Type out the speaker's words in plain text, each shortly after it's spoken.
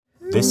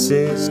This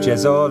is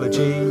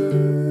Jazzology.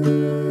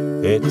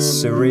 It's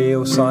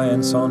surreal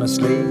science,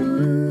 honestly.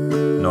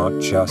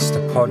 Not just a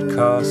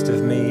podcast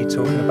of me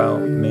talking about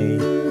me.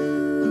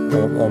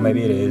 Or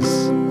maybe it is.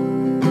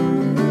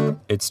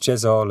 It's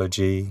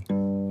Jazzology.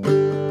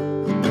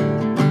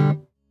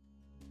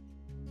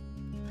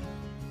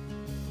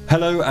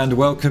 Hello and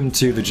welcome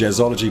to the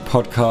Jazzology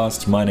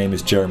podcast. My name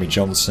is Jeremy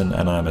Johnson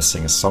and I'm a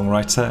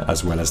singer-songwriter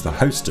as well as the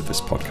host of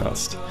this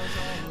podcast.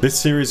 This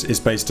series is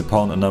based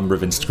upon a number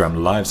of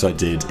Instagram lives I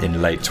did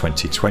in late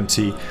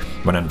 2020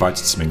 when I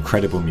invited some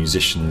incredible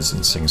musicians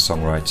and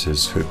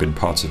singer-songwriters who have been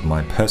part of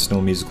my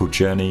personal musical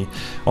journey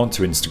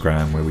onto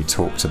Instagram, where we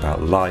talked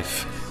about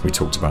life, we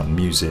talked about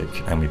music,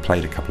 and we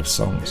played a couple of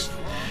songs.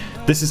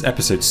 This is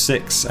episode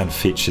 6 and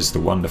features the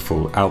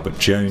wonderful Albert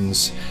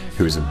Jones,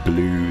 who is a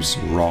blues,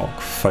 rock,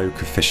 folk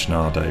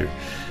aficionado,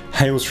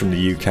 hails from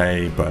the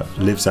UK but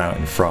lives out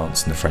in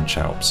France and the French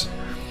Alps.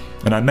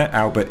 And I met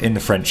Albert in the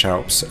French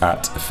Alps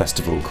at a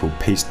festival called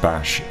Piste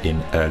Bash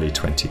in early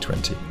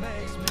 2020.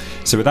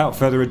 So without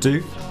further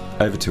ado,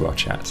 over to our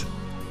chat.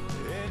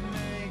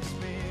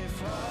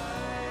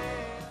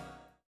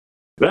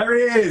 There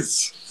he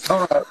is!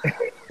 All right.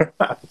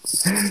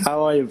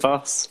 How are you,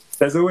 boss?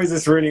 There's always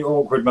this really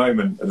awkward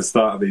moment at the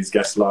start of these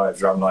guest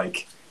lives where I'm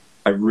like,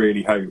 I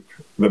really hope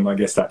that my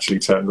guest actually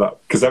turns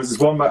up. Because there was this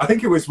one, I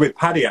think it was with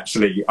Paddy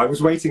actually. I was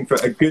waiting for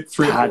a good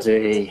 3 or 4.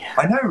 Paddy.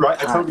 I know, right?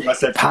 I told him, I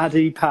said,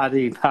 Paddy.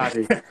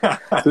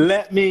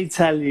 Let me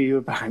tell you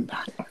about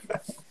Paddy.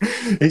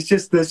 There's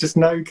just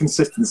no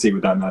consistency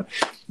with that man.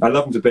 I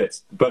love him to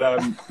bits. But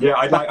yeah,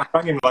 I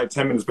rang him like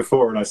 10 minutes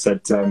before and I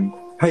said,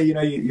 hey, you know,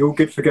 you're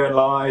good for going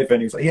live?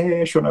 And he was like,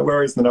 yeah, sure, no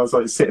worries. And then I was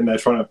like sitting there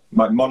trying to,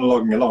 like,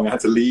 monologuing along. I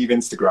had to leave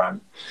Instagram,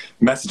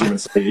 message him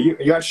and say,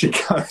 are you actually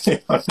coming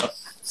or not?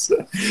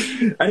 So,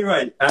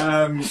 anyway,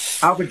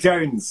 Albert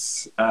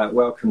Jones,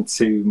 welcome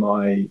to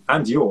my,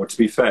 and your, to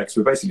be fair, because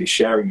we're basically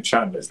sharing the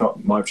channel. It's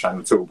not my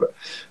channel at all, but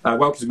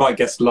welcome to my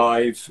guest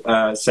live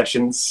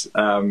sessions.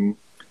 How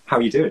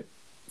are you doing?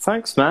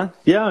 Thanks, man.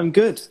 Yeah, I'm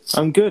good.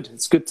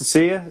 It's good to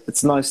see you.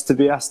 It's nice to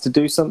be asked to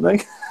do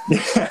something.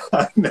 Yeah,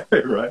 I know,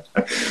 right?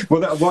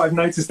 Well, what I've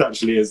noticed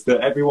actually is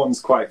that everyone's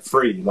quite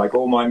free, like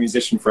all my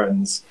musician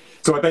friends.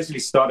 So I basically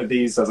started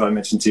these, as I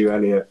mentioned to you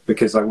earlier,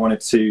 because I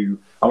wanted to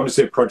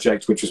do a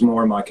project which was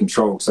more in my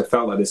control. Because I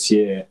felt like this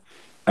year,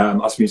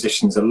 us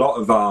musicians, a lot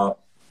of our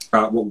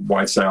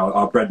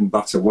bread and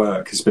butter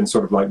work has been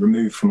sort of like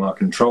removed from our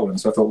control.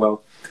 And so I thought,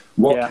 well,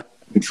 what can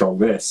control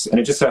this? And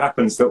it just so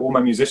happens that all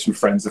my musician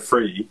friends are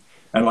free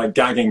and like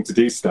gagging to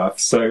do stuff.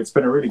 So it's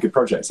been a really good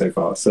project so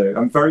far. So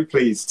I'm very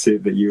pleased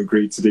that you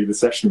agreed to do the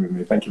session with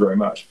me. Thank you very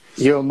much.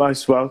 You're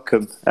most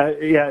welcome.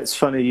 Yeah, it's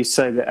funny you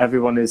say that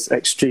everyone is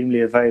extremely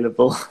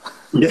available.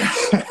 Yeah,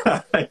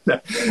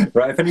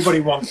 right. If anybody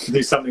wants to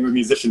do something with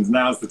musicians,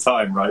 now's the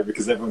time, right?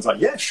 Because everyone's like,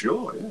 yeah,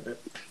 sure. Yeah.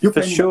 You're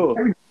for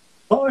sure.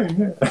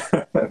 Fine,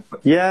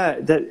 yeah.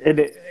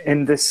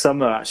 In this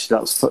summer,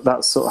 actually,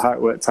 that's sort of how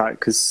it worked out.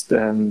 Because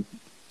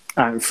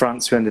out in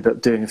France, we ended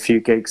up doing a few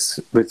gigs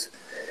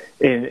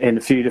in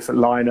a few different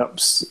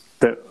lineups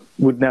that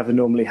would never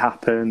normally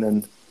happen,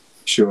 and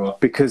sure,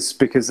 because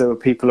there were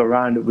people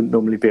around that wouldn't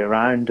normally be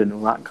around, and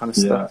all that kind of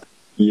stuff.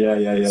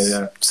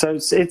 Yeah. So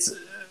it's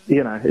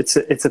you know, it's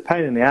a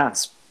pain in the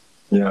ass.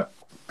 Yeah,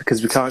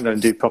 because we can't go and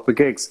do proper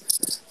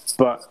gigs,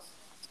 but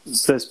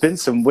there's been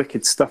some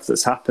wicked stuff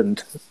that's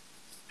happened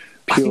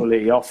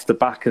purely off the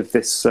back of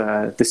this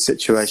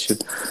situation.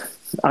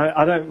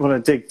 I don't want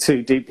to dig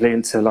too deeply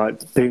into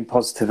like being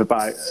positive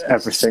about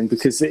everything,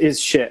 because it is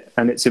shit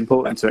and it's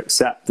important to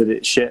accept that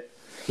it's shit.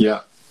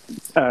 Yeah.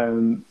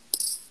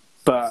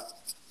 But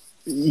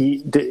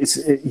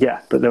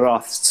there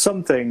are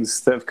some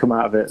things that have come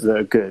out of it that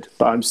are good,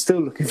 but I'm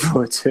still looking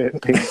forward to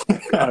it being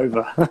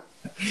over.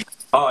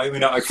 Oh, I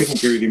mean, I couldn't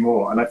agree with you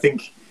more. And I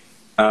think,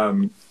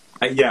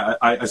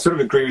 I sort of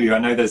agree with you. I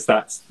know there's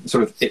that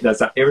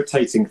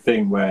irritating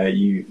thing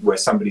where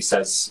somebody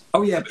says,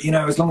 "Oh yeah, but you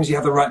know, as long as you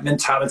have the right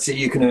mentality,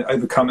 you can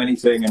overcome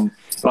anything." And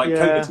like,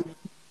 COVID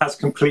has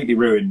completely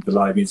ruined the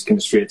live music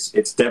industry.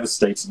 It's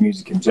devastated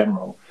music in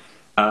general.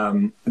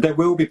 There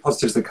will be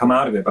positives that come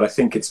out of it, but I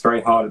think it's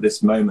very hard at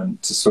this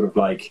moment to sort of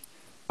like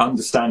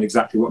understand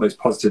exactly what those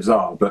positives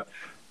are. But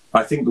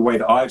I think the way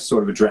that I've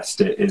sort of addressed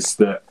it is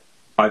that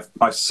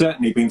I've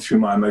certainly been through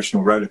my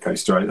emotional roller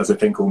coaster, as I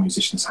think all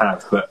musicians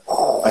have. But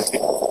I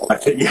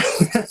think yeah,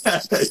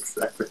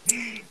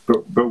 exactly.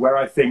 But where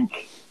I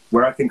think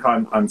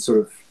I'm sort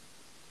of,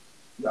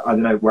 I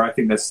don't know, where I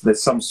think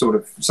there's some sort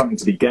of something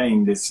to be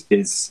gained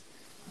is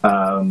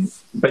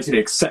basically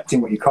accepting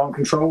what you can't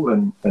control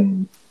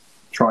and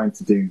trying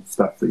to do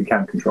stuff that you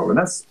can control. And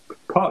that's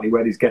partly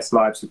where these guest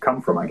lives have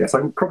come from, I guess.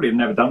 I would probably have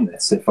never done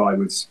this if I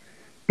was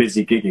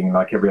busy gigging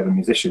like every other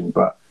musician,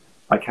 but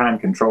I can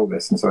control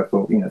this, and so I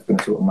thought, it's been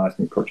a sort of nice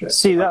new project.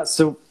 See, that's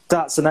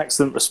an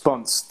excellent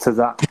response to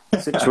that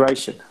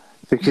situation,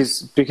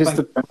 because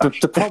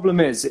the problem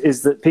is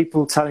that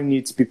people telling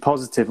you to be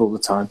positive all the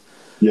time.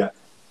 Yeah,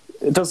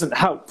 it doesn't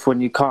help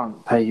when you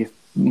can't pay your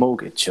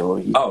mortgage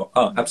or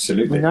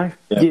absolutely. You know,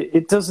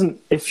 it doesn't.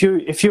 If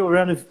your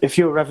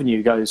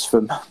revenue goes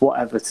from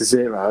whatever to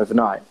zero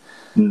overnight,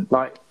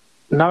 like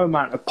no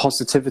amount of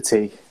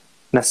positivity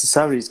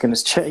necessarily is going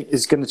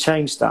to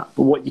change that.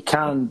 But what you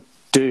can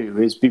do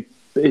is be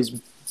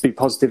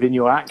positive in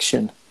your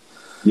action.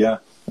 Yeah.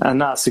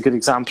 And that's a good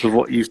example of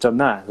what you've done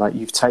there. Like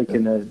you've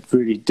taken a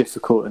really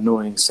difficult,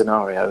 annoying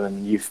scenario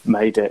and you've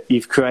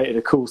created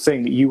a cool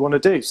thing that you want to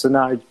do. So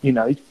now, you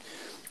know,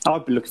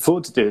 I'd be looking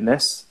forward to doing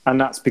this. And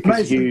that's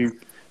because you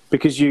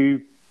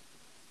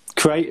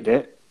created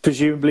it,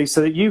 presumably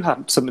so that you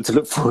had something to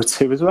look forward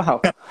to as well.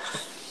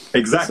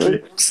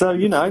 Exactly. So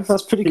you know,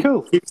 that's pretty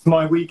cool. It keeps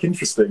my week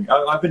interesting.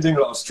 I've been doing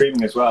a lot of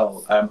streaming as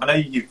well. I know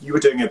you were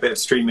doing a bit of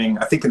streaming,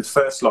 I think in the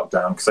first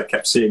lockdown, because I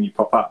kept seeing you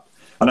pop up.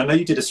 And I know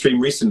you did a stream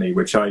recently,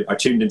 which I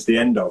tuned into the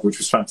end of, which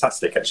was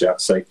fantastic, actually, I have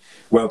to say.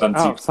 Well done to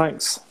you. Oh,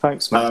 thanks,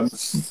 man.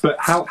 But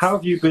how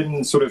have you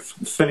been sort of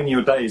filling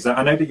your days?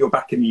 I know that you're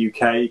back in the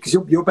UK, because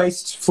you're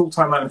based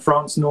full-time out in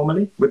France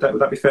normally. Would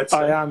that be fair to say?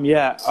 I am,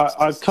 yeah.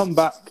 I've come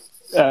back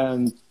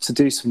to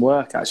do some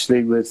work,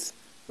 actually, with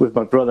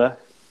my brother,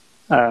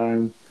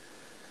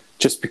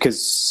 just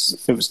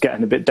because it was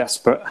getting a bit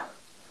desperate.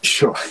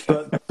 Sure.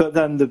 But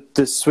then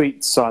the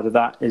sweet side of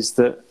that is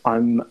that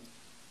I'm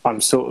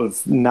sort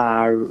of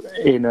now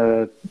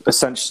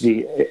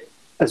essentially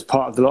as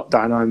part of the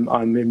lockdown.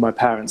 I'm in my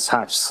parents'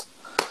 house.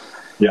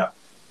 Yeah.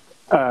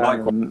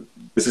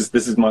 This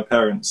is my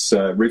parents'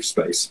 roof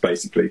space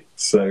basically.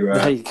 So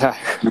there you go.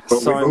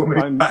 So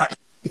I'm back.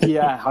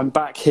 Yeah, I'm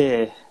back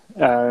here.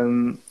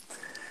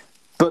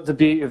 But the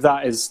beauty of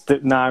that is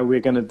that now we're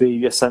going to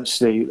be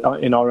essentially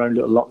in our own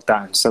little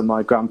lockdown. So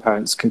my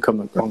grandparents can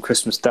come on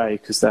Christmas Day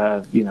because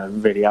they're, you know,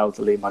 really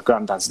elderly. My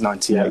granddad's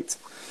 98.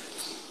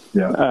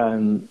 Yeah.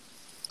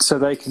 So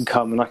they can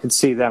come and I can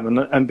see them.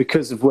 And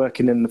because of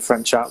working in the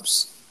French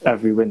Alps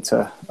every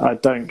winter, I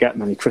don't get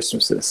many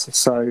Christmases.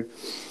 So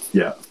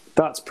yeah,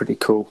 that's pretty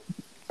cool.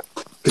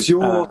 Because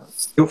you're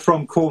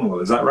from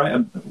Cornwall, is that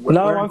right?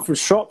 No, I'm from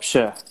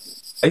Shropshire.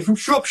 Are you from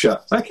Shropshire?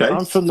 Okay.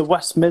 I'm from the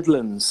West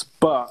Midlands,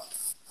 but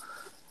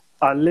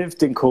I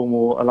lived in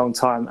Cornwall a long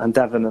time and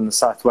Devon and the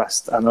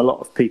Southwest, and a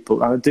lot of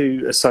people, and I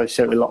do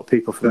associate with a lot of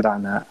people from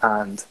down there,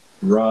 and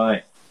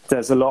right,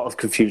 there's a lot of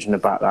confusion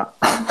about that.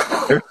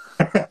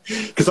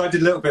 Because I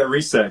did a little bit of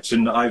research,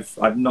 and I've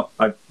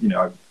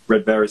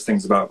read various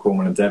things about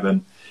Cornwall and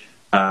Devon,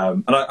 so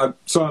I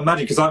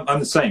imagine, because I'm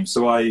the same.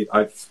 So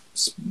I've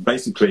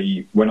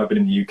basically, when I've been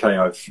in the UK,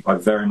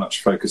 I've very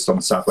much focused on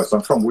the Southwest.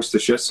 I'm from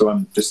Worcestershire, so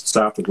I'm just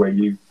south of where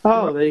you.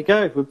 Oh, there you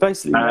go. We're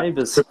basically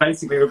neighbours. So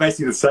basically, we're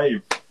basically the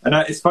same. And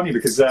it's funny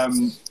because but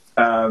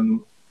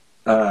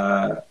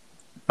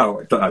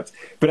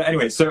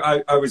anyway, so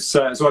I was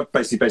so I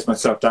basically based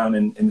myself down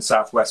in the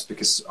Southwest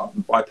because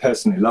I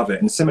personally love it,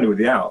 and similar with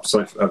the Alps.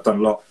 I've done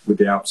a lot with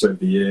the Alps over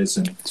the years,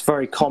 and it's a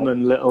very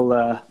common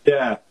little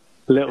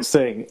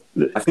thing.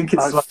 I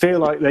feel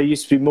like there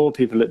used to be more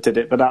people that did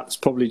it, but that's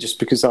probably just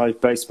because I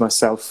based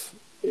myself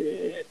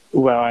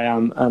where I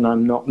am, and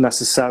I'm not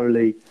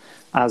necessarily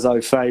as au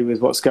fait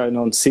with what's going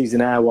on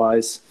season air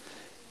wise.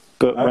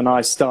 But when I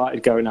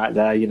started going out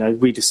there, you know,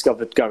 we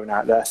discovered going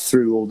out there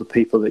through all the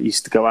people that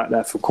used to go out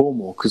there from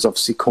Cornwall, because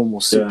obviously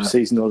Cornwall's super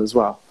seasonal as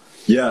well.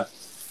 Yeah,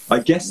 I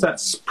guess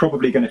that's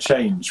probably going to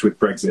change with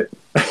Brexit.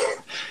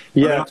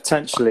 Yeah,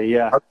 potentially,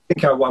 yeah.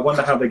 I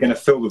wonder how they're going to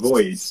fill the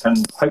void,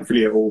 and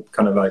hopefully it all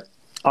kind of like...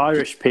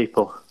 Irish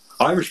people.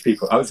 I was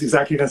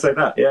exactly going to say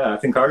that, yeah. I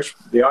think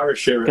the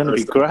Irish are going to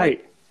be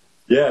great.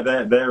 Yeah,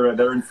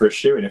 they're in for a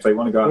shoe-in if they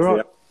want to go out to the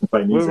Alps and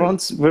play music.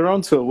 We're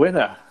on to a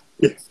winner.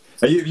 Yeah.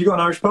 Have you got an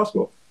Irish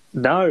passport?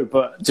 No,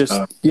 but just,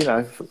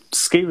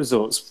 ski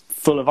resorts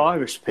full of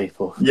Irish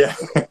people. Yeah.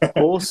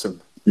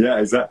 Awesome. Yeah,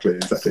 exactly.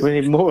 We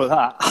need more of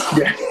that.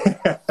 Yeah.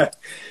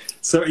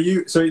 So at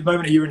the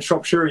moment, are you in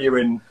Shropshire or are you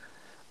in...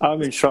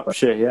 I'm in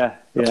Shropshire, yeah.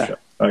 Shropshire.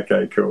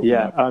 Okay, cool.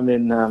 Yeah, I'm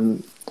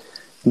in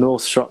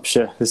North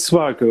Shropshire. This is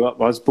where I grew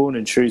up. I was born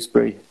in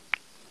Shrewsbury.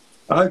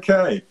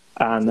 Okay.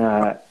 And,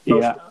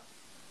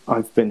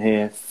 I've been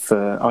here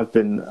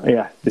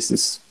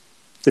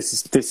this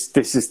is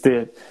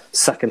the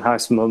second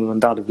house Mum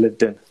and Dad have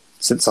lived in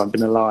since I've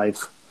been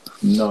alive.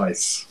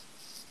 Nice.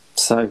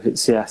 So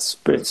it's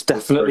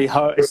definitely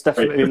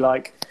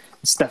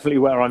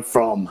where I'm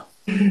from.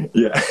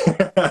 Yeah.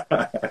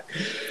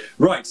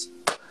 Right.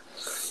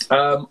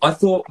 I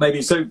thought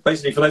maybe, so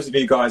basically for those of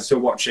you guys who are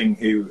watching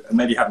who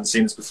maybe haven't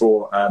seen this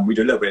before, we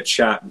do a little bit of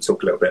chat and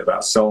talk a little bit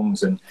about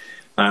songs, and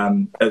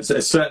at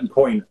a certain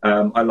point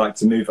I like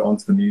to move on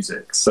to the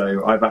music.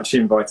 So I've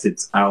actually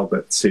invited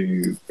Albert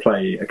to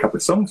play a couple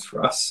of songs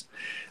for us.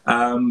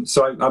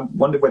 So I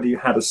wondered whether you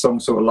had a song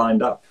sort of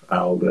lined up,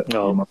 Albert.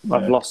 Oh,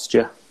 I've lost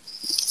you.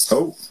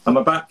 Oh, am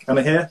I back? Am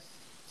I here?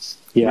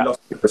 Yeah. We lost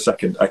you for a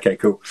second. Okay,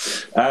 cool.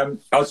 I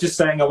was just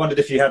saying, I wondered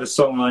if you had a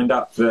song lined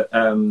up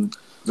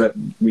that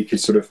we could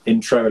sort of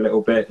intro a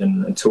little bit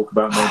and talk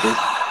about maybe.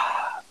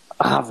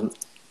 I haven't.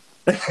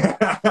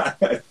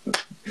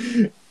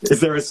 Is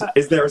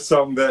there a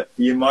song that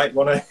you might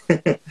want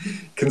to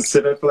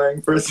consider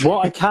playing for us?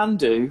 What I can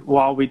do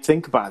while we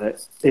think about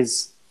it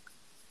is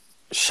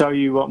show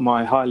you what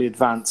my highly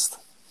advanced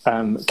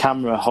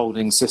camera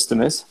holding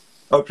system is.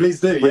 Oh, please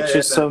do. Which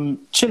is some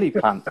chili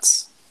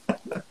plants.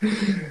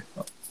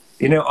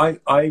 You know,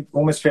 I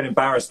almost feel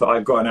embarrassed that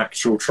I've got an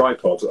actual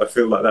tripod. I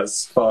feel like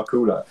that's far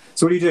cooler.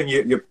 So what are you doing?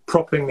 You're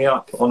propping me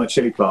up on a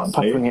chili plant.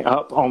 Propping it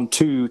up on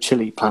 2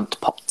 chili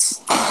plant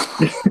pots.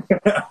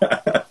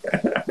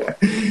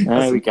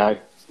 There we go.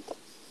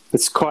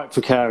 It's quite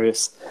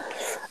precarious.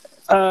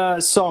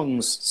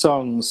 Songs.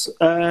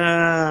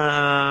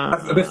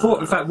 Before,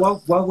 in fact,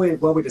 while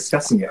we're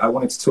discussing it, I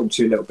wanted to talk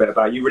to you a little bit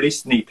about. You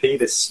released an EP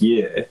this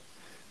year.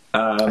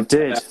 I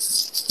did,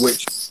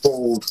 which is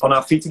called "On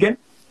Our Feet Again."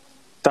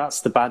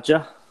 That's the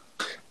Badger.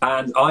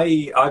 And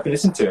I've been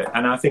listening to it,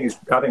 and I think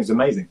it's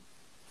amazing.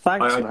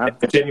 Thanks, man. I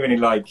genuinely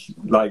like.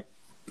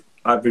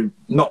 I've been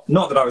not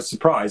that I was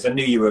surprised. I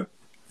knew you were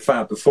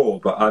fab before,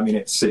 but I mean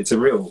it's a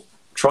real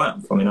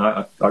triumph. I mean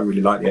I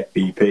really like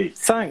the EP.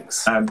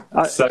 Thanks.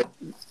 So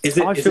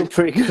I feel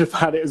pretty good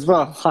about it as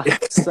well.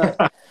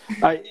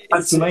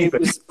 That's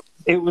amazing.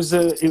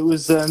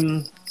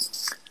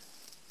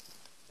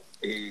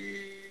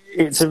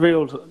 It's a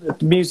real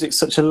music's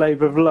such a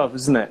labour of love,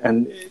 isn't it?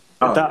 And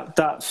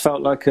that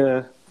felt like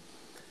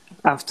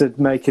after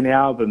making the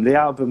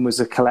album was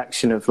a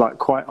collection of like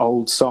quite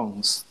old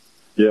songs.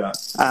 Yeah.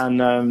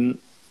 And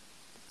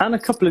a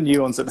couple of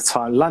new ones at the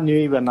time. La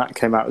Nuit, when that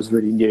came out, was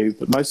really new,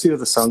 but most of the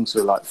other songs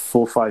were like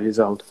 4 or 5 years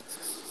old.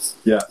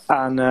 Yeah.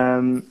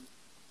 And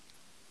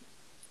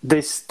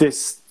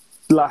this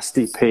last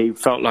EP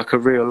felt like a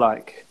real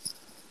like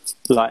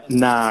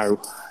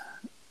now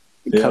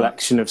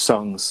collection of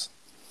songs.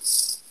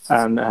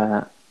 And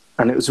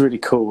it was really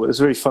cool. It was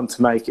really fun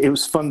to make. It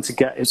was fun to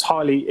get. It was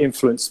highly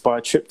influenced by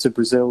a trip to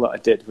Brazil that I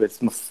did with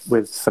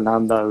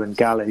Fernando and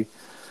Gali,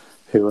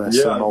 who are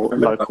some old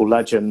local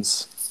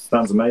legends.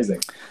 Sounds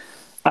amazing.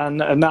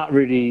 And that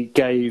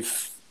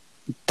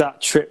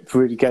trip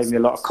really gave me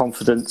a lot of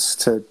confidence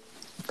to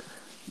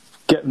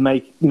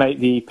make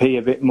the EP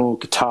a bit more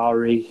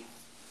guitar-y.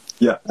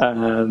 Yeah.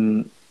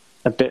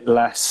 A bit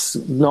less.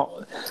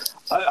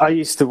 I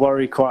used to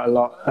worry quite a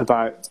lot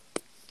about.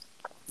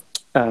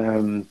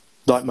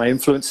 Like my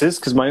influences,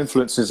 because my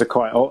influences are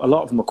a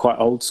lot of them are quite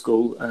old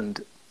school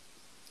and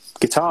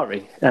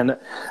guitar-y, and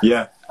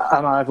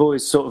I've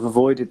always sort of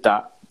avoided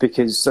that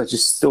because I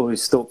just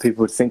always thought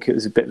people would think it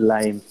was a bit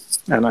lame,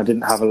 and I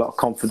didn't have a lot of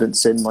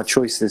confidence in my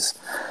choices.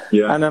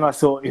 Yeah. And then I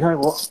thought, you know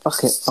what,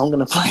 fuck it, I'm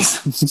going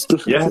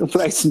to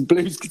play some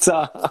blues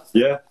guitar.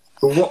 Yeah.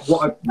 Well,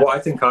 what I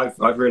think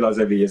I've realised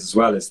over the years as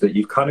well is that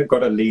you've kind of got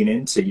to lean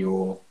into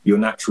your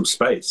natural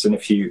space, and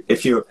if you're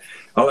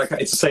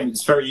it's the same.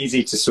 It's very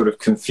easy to sort of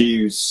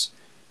confuse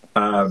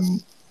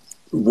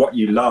what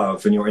you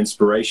love and your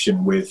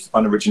inspiration with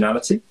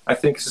unoriginality, I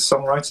think, as a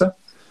songwriter.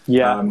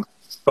 Yeah.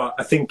 But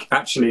I think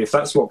actually, if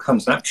that's what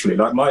comes naturally,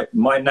 like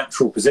my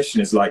natural position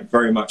is like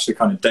very much the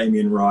kind of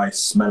Damien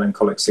Rice,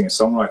 melancholic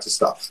singer-songwriter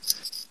stuff,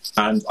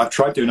 and I've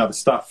tried doing other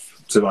stuff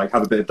to like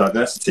have a bit of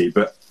diversity,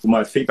 but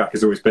my feedback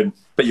has always been,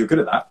 but you're good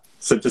at that,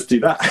 so just do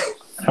that.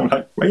 I'm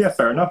like, well, yeah,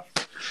 fair enough.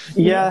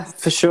 Yeah,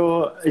 for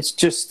sure. It's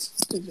just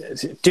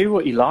do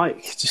what you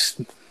like.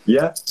 Just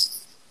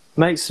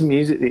make some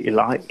music that you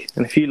like,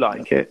 and if you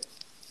like it,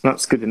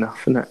 that's good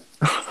enough, isn't it?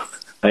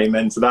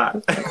 Amen to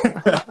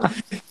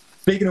that.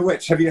 Speaking of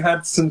which, have you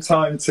had some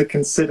time to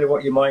consider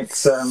what you might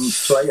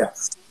play?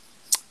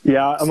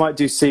 Yeah, I might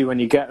do See When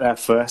You Get There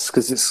first,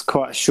 because it's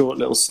quite a short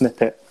little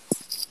snippet.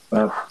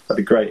 That'd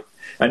be great.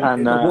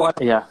 And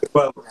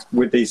well,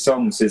 with these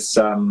songs is,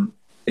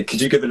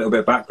 could you give a little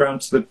bit of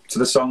background to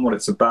the song, what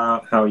it's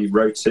about, how you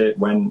wrote it,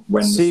 when?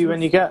 See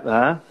When You Get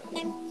There.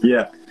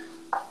 Yeah.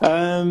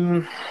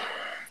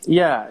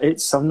 Yeah,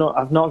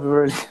 I've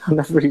never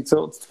really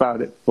talked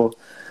about it before.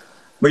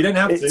 Well, you don't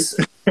have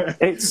to.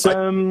 It's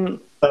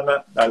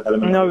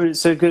no,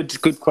 it's a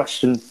good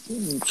question.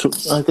 So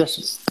I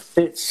guess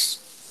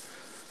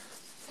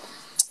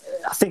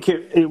I think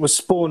it was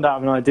spawned out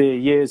of an idea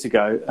years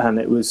ago, and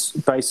it was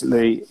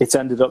basically, it's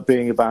ended up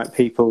being about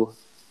people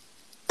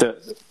that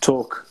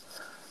talk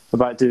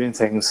about doing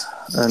things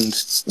and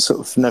sort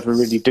of never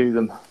really do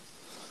them.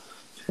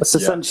 That's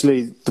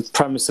essentially the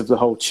premise of the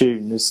whole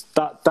tune, is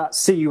that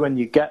See You When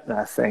You Get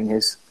There thing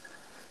is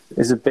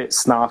a bit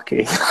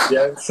snarky.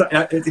 Yeah,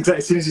 exactly.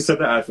 As soon as you said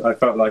that, I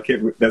felt like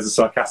there's a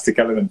sarcastic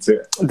element to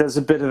it. There's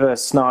a bit of a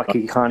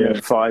snarky kind of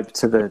vibe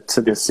to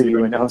the See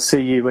You when I'll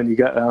see you when you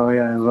get there. Oh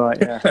yeah, right,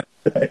 yeah.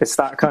 It's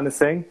that kind of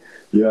thing.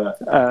 Yeah.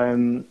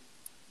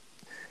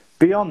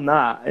 Beyond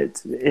that,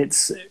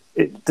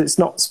 it's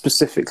not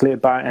specifically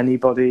about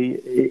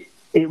anybody.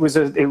 It was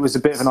a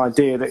bit of an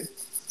idea that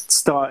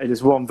started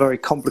as one very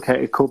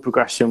complicated chord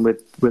progression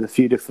with a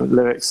few different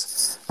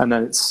lyrics,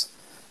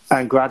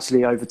 and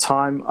gradually over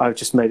time I've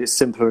just made it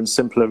simpler and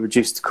simpler,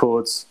 reduced the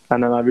chords,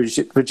 and then I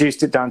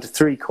reduced it down to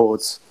 3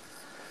 chords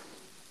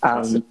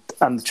and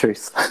the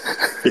truth.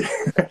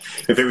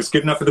 If it was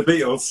good enough for the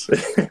Beatles,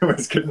 it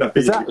was good enough for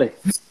exactly.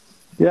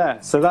 you.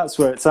 Yeah, so that's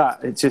where it's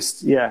at. It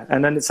just,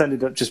 and then it's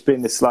ended up just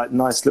being this like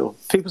nice little.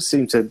 People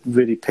seem to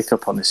really pick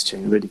up on this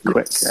tune really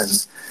quick,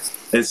 and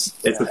it's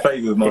a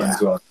favourite of mine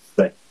as well.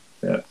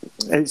 Yeah,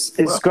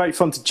 it's great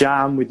fun to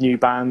jam with new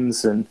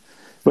bands, and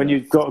when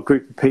you've got a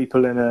group of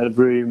people in a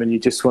room and you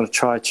just want to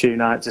try a tune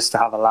out just to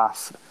have a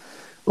laugh,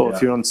 or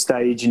if you're on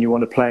stage and you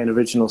want to play an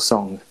original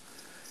song,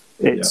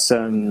 it's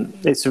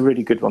a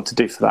really good one to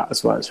do for that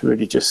as well. It's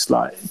really just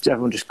like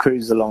everyone just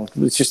cruises along.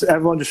 It's just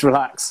everyone just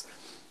relax.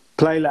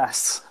 Play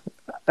less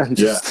and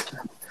just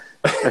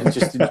and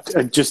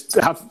just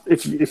have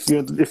if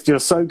you're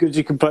so good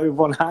you can play with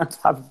one hand,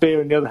 have a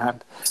beer in the other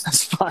hand.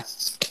 That's fine.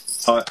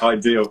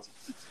 Ideal.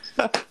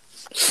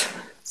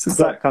 So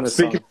that kind of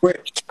Speaking of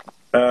which,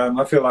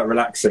 I feel like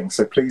relaxing.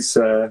 So please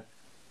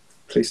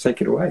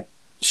take it away.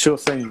 Sure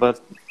thing, bud.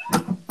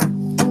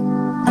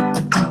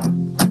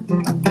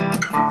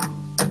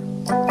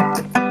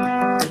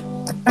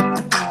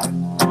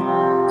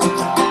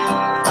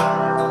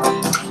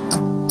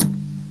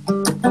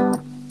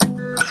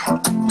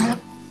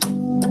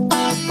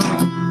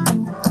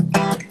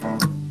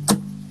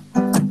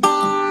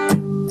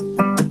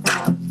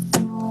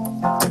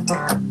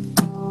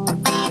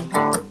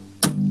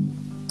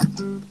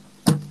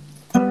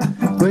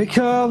 Wake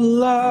up,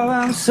 love,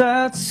 I'm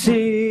sad to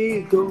see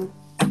you go.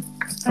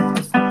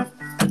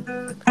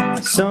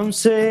 Some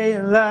say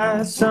you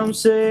lie, some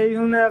say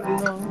you'll never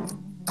know.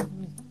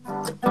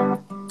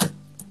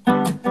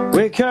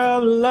 Wake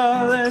up,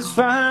 love, let's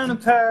find a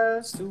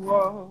path to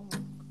walk.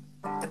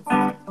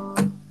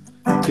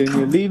 Can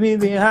you leave me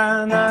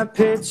behind that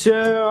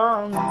picture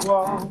on the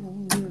wall?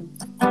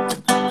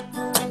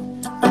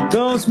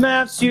 Those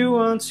maps you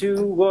want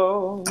to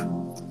walk.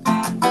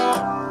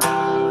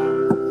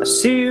 I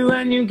see you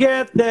when you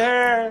get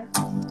there.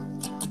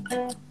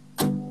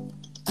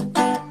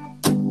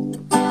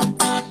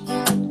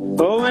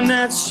 Oh, and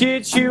that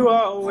shit you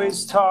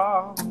always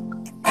talk.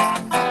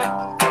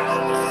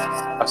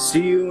 I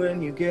see you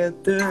when you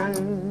get there.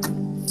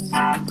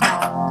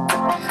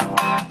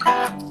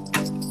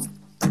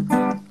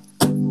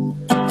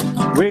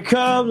 Wake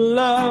up,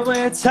 love,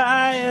 we're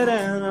tired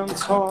and I'm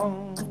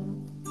torn.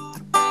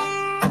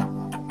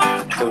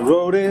 The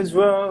road is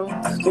rough,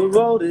 the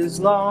road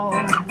is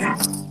long.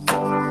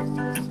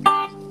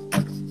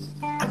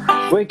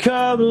 Wake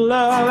up,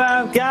 love,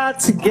 I've got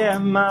to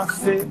get my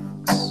fix.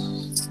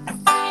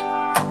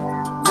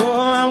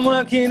 Oh, I'm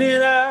working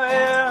it out,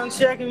 yeah, I'm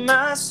checking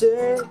my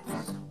six.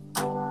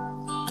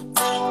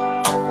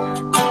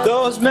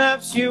 Those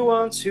maps you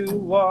want to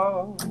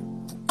walk.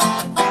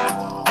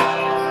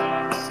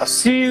 I'll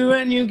see you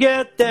when you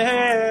get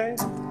there.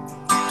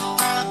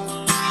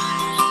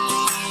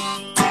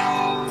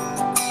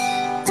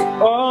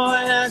 Oh,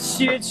 and that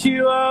shit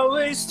you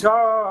always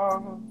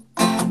talk.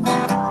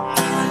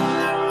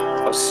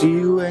 I'll see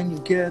you when you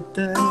get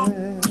there.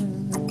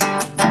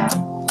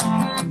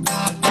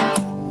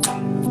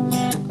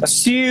 I'll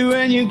see you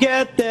when you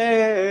get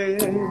there.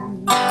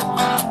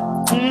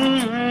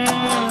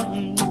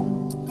 Mm-hmm.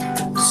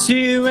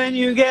 See you when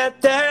you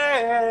get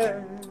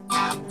there.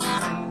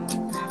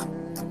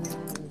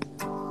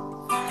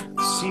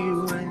 See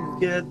you when you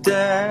get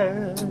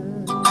there.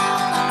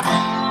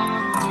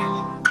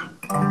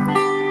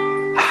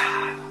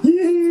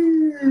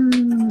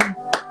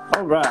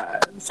 All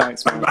right,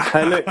 thanks, man.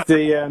 Hey, look,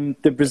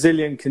 the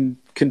Brazilian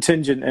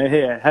contingent are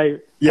here.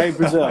 Hey,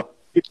 Brazil.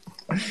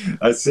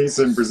 I see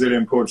some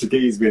Brazilian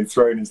Portuguese being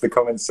thrown into the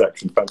comments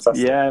section.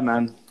 Fantastic. Yeah,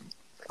 man.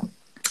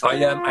 I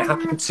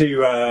happen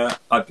to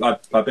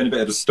I've been a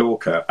bit of a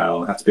stalker,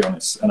 Al, I have to be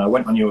honest, and I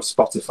went on your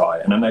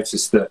Spotify and I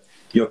noticed that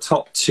your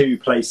top 2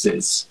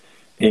 places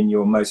in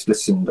your most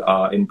listened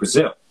are in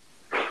Brazil.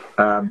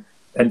 And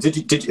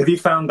have you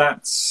found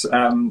that's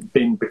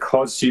been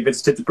because you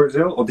visited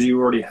Brazil, or did you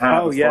already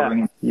have a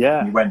following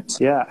when you went?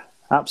 Yeah,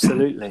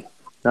 absolutely.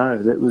 No,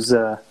 it was.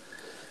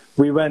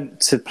 We went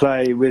to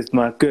play with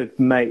my good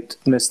mate,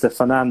 Mr.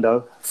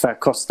 Fernando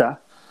Fercosta,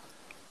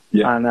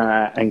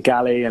 and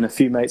Gally, and a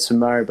few mates from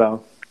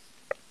Maribel.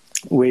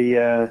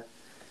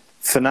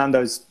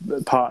 Fernando's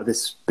part of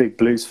this big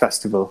blues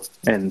festival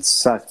in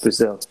South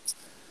Brazil,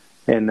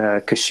 in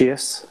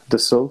Caxias do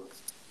Sul.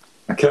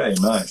 Okay,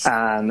 nice.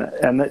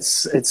 And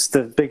it's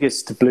the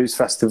biggest blues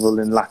festival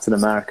in Latin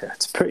America.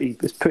 It's pretty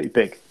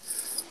big.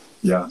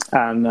 Yeah.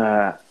 And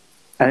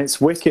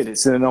it's wicked.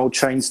 It's in an old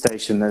train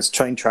station. There's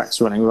train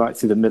tracks running right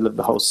through the middle of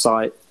the whole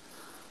site.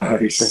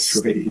 Oh,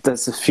 sweet.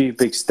 There's a few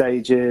big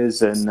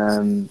stages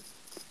and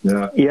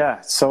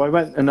So I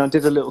went and I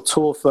did a little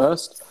tour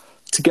first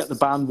to get the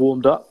band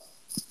warmed up,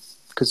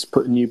 because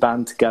put a new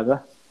band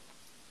together,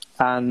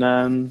 and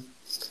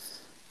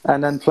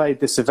then played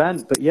this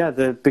event. But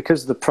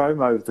because of the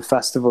promo of the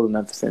festival and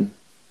everything,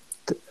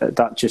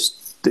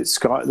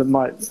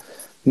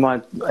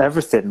 my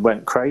everything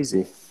went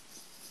crazy.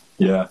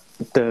 Yeah,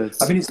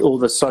 all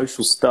the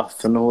social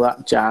stuff and all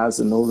that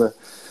jazz and all the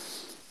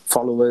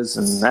followers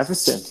and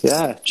everything.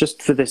 Yeah,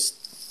 just for this,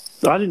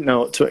 I didn't know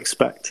what to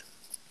expect.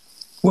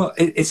 Well,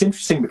 it's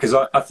interesting because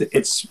I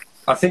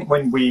I think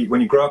when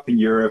you grow up in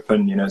Europe,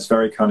 and it's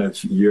very kind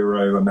of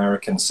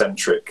Euro-American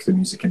centric, the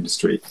music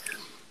industry,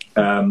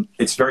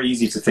 it's very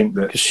easy to think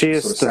that she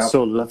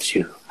still loves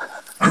you.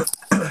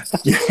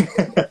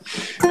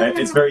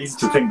 It's very easy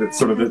to think that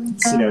sort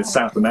of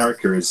South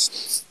America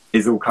is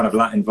all kind of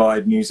Latin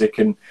vibe music,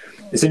 and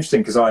it's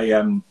interesting because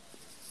I'm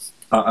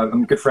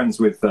good friends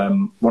with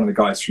one of the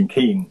guys from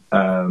Keane,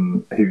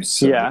 who's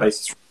the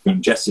bassist from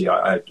Keane, Jesse.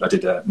 I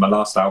did my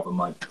last album.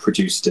 I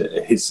produced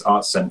at his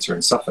art centre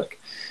in Suffolk,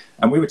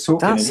 and we were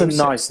talking. That's a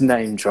nice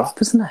name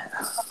drop, isn't it?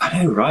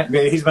 I know, right? I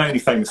mean, he's my only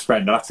famous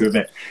friend, I have to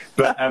admit.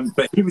 But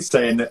he was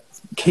saying that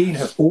Keane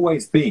have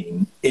always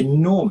been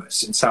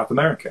enormous in South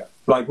America.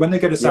 Like when they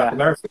go to South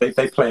America,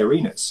 they play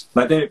arenas.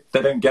 Like they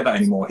don't get that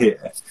anymore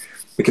here,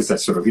 because they're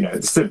sort of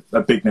it's still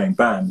a big name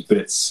band,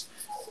 but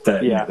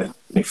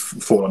they've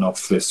fallen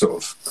off this sort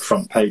of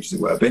front page, as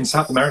it were. But in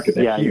South America,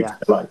 they're huge. They're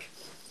like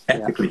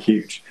epically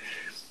huge,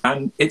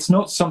 and it's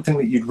not something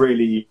that you'd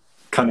really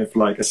kind of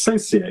like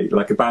associate,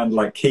 like a band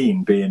like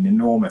Keane being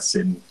enormous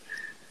in,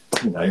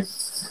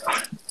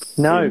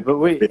 No, but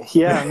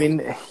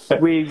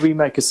we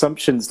make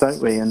assumptions, don't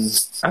we? And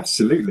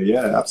absolutely.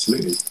 I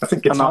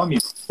think guitar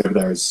music over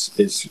there is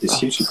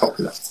hugely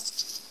popular.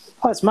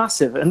 Oh, it's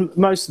massive, and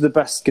most of the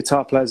best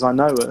guitar players I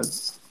know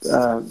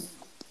are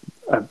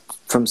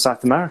from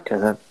South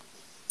America.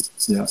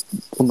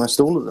 Almost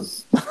all of them.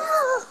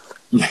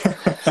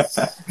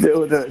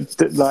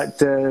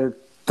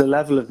 The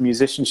level of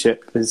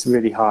musicianship is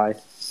really high.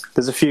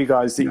 There's a few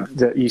guys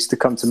that used to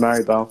come to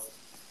Maribel,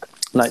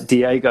 like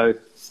Diego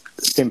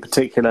in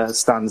particular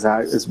stands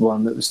out as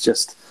one that was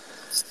just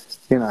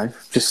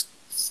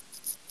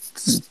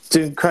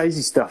doing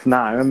crazy stuff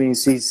now. I mean,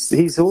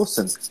 he's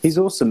awesome. He's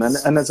awesome.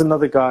 And there's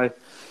another guy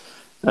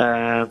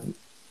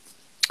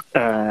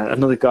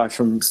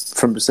from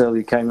Brazil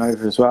who came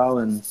over as well,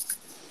 and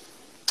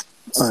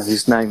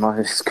his name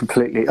is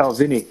completely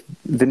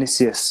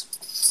Vinicius,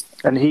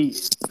 and he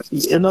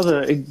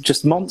another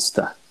just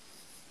monster,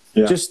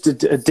 just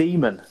a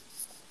demon.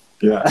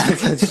 Yeah,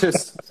 I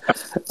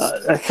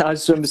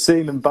just remember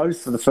seeing them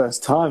both for the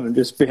first time and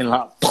just being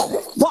like,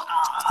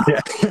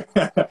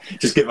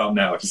 just give up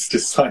now.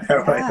 Just sign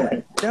out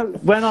right now.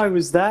 When I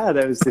was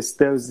there was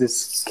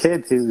this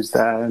kid who was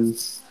there and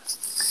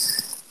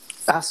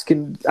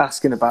asking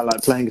about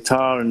like playing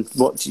guitar and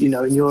what in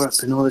Europe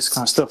and all this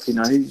kind of stuff. He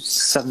was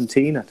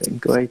 17, I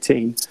think, or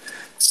 18.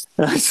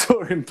 And I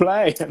saw him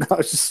play, and I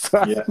was just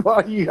like,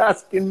 "What are you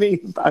asking me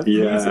about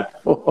music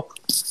for?"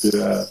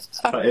 Yeah,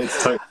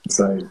 it's totally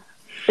insane.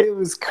 It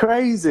was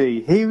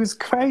crazy. He was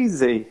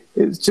crazy.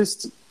 It was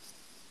just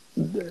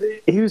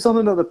he was on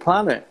another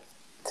planet.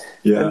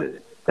 Yeah,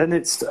 and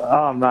it's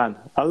man,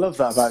 I love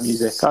that about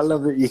music. I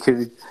love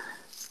that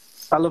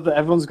I love that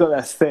everyone's got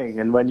their thing,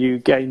 and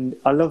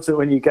I love that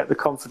when you get the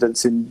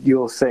confidence in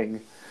your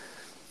thing,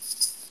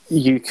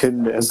 you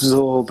can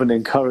absorb and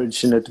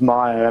encourage and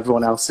admire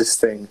everyone else's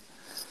thing.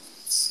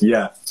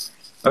 Yeah,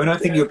 I mean, I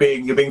think you're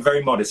being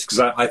very modest, because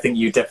I think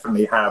you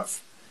definitely have.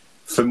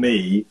 For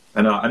me,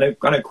 and I know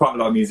quite a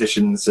lot of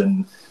musicians,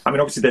 and I mean,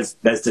 obviously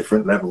there's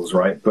different levels,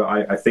 right? But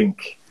I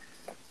think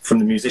from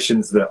the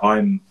musicians that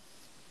I'm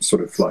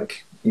sort of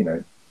like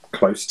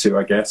close to,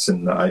 I guess,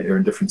 and that are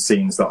in different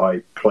scenes that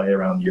I play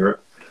around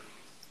Europe.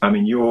 I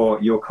mean,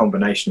 your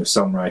combination of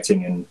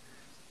songwriting and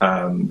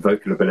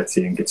vocal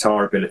ability and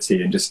guitar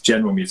ability and just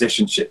general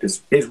musicianship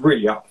is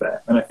really up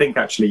there. And I think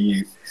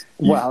actually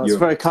it's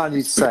very kind of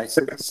you to say.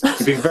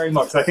 You've been very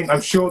much.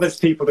 I'm sure there's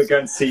people that go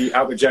and see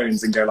Albert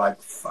Jones and go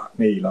like, "Fuck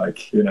me,"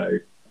 like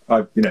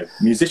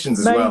musicians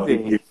as well.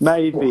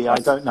 Maybe I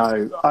don't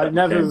know.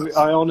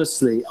 I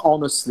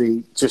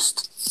honestly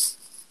just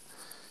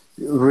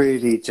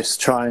really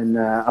just try and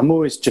I'm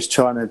always just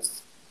trying to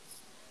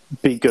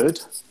be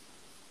good.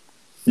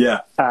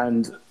 Yeah,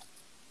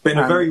 but in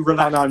a very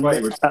relaxed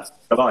way, which I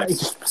like.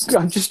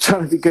 I'm just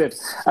trying to be good,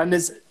 and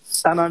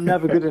I'm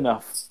never good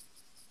enough.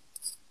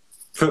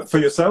 For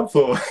yourself,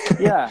 or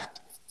yeah.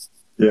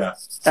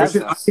 I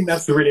think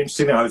that's the really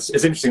interesting thing. It's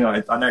interesting.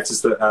 I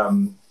noticed that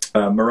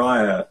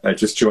Mariah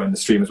just joined the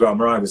stream as well.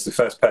 Mariah was the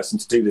first person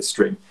to do this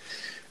stream,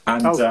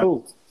 and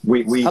cool.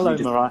 Hello,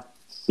 Mariah.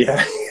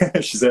 Yeah,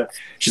 she's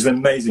an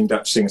amazing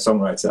Dutch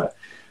singer-songwriter.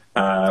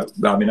 I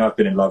mean, I've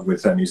been in love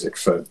with her music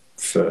for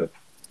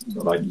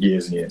like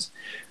years and years.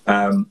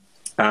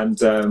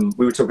 And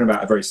we were talking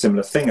about a very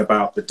similar thing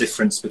about the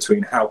difference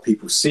between how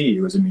people see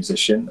you as a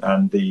musician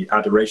and the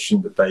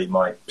adoration that they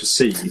might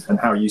perceive and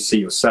how you see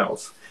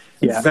yourself.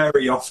 Yeah.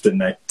 Very often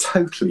they're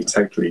totally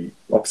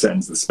opposite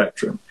ends of the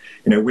spectrum.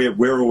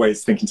 We're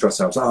always thinking to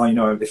ourselves,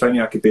 if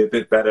only I could be a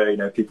bit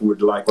better, people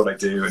would like what I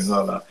do and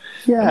blah, blah.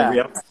 Yeah. And the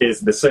reality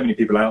is there's so many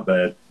people out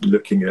there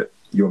looking at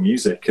your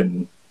music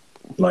and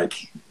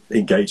like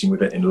engaging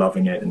with it and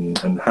loving it and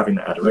having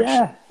that adoration.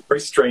 Yeah. Very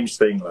strange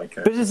thing,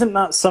 but isn't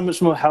that so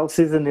much more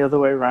healthy than the other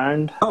way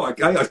around? I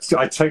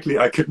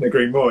couldn't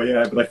agree more.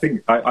 Yeah, but I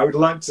think I would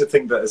like to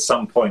think that at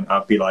some point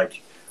I'd be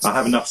like, I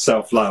have enough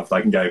self-love that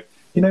I can go,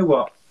 you know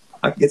what,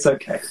 It's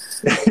okay.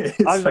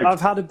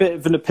 I've had a bit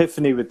of an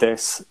epiphany with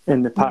this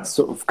in the past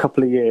sort of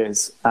couple of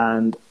years,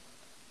 and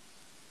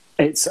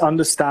it's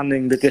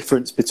understanding the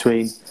difference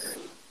between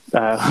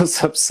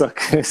what's up,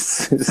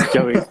 suckers? It's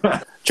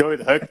Joey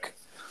the Hook.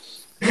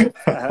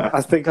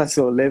 I think I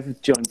saw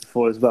Liv join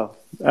before as well.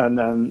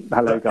 And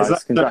hello,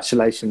 guys.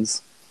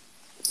 Congratulations.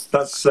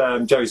 That's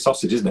Joey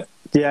Sausage, isn't it?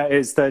 Yeah, it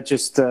is. They're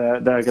just they're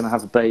going to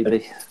have a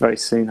baby very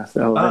soon. I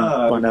think,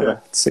 whenever.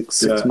 Okay.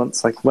 Six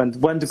months. Like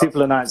when do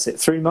people announce it?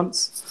 3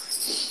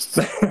 months?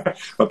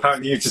 Well,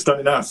 apparently you've just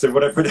done it now. So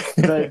whatever it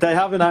is. They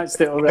have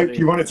announced it already. I hope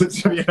you wanted it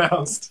to be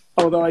announced.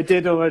 Although I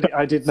did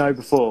know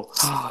before,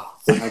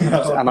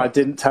 and I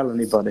didn't tell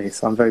anybody.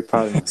 So I'm very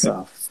proud of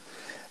myself.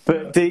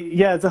 But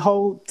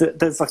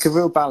there's like a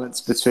real balance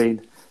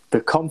between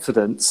the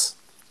confidence,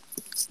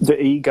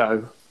 the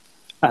ego,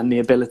 and the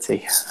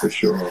ability. For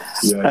sure.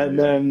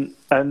 And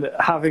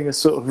having a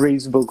sort of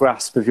reasonable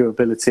grasp of your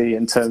ability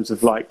in terms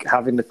of like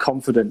having the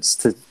confidence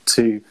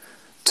to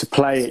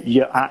play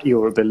at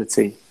your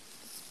ability,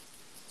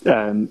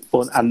 and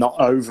not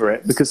over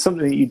it. Because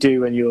something that you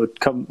do when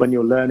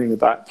you're learning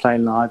about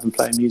playing live and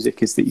playing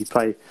music is that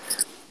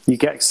you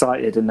get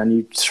excited and then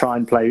you try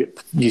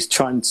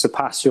and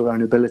surpass your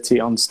own ability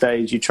on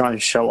stage. You try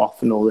and show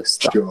off and all this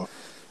stuff. Sure.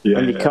 Yeah,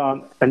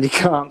 and you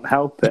can't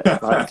help it,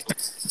 like,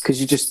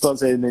 because you just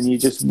buzz in and you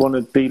just want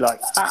to be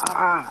like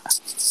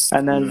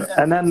and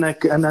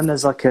then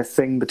there's like a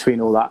thing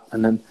between all that,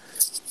 and then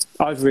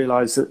I've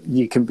realised that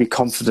you can be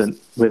confident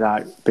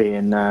without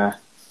being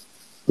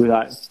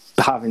without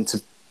having to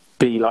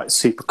be like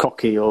super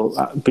cocky or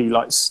be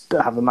like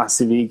have a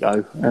massive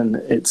ego, and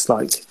it's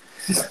like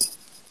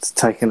it's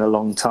taken a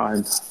long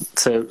time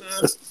to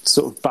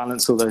sort of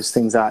balance all those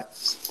things out.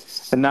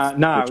 And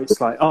now it's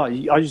like,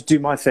 I just do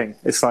my thing.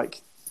 It's like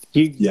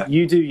you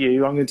do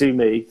you, I'm going to do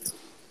me,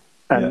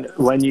 and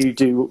when you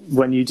do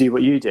what you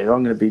do,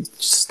 I'm going to be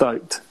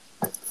stoked.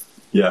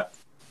 Yeah,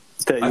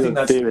 that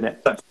you're doing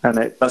it.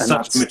 That's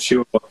such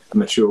a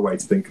mature way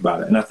to think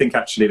about it. And I think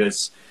actually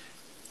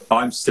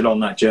I'm still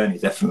on that journey,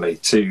 definitely,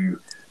 to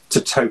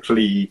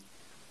totally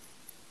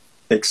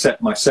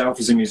accept myself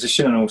as a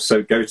musician, and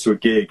also go to a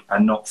gig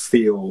and not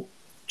feel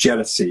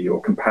jealousy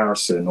or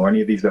comparison or any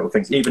of these little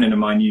things, even in a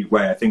minute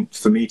way. I think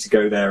for me to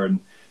go there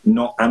and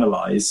not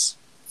analyse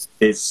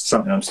is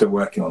something I'm still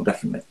working on,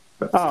 definitely.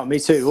 Oh, me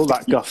too. All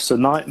that guff's a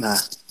nightmare.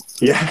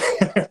 Yeah.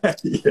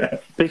 Yeah.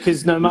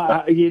 Because no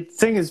matter, the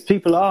thing is,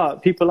 people are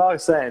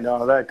saying,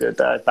 oh, they're good,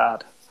 they're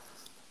bad.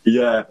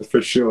 Yeah,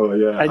 for sure.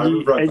 Yeah.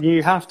 And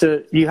you have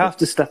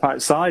to step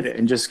outside it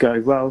and just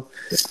go, well,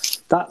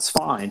 that's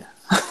fine.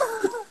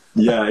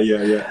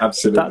 Yeah,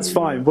 absolutely. That's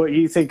fine. What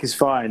you think is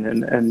fine,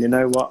 and you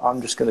know what?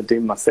 I'm just going to do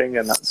my thing,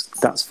 and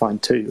that's fine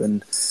too.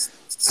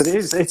 But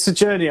it's a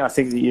journey, I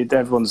think, that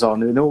everyone's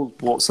on in all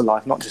walks of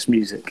life, not just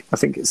music. I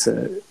think it's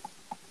I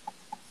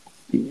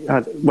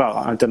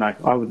don't know.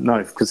 I wouldn't know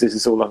because this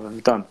is all I've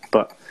ever done.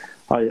 But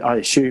I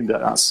assume that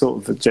that's sort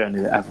of the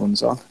journey that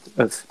everyone's on,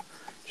 of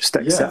just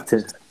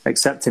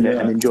accepting it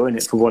and enjoying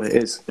it for what it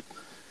is.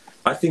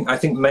 I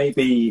think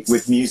maybe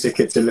with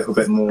music it's a little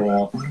bit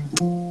more.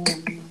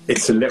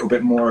 It's a little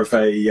bit more of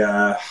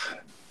a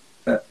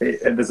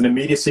there's an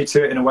immediacy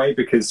to it in a way,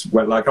 because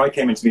I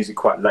came into music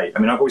quite late. I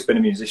mean, I've always been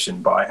a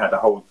musician, but I had a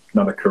whole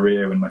another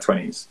career in my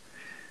 20s,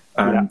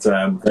 and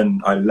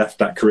then I left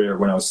that career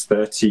when I was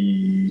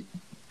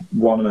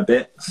 31 and a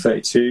bit,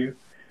 32,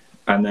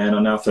 and then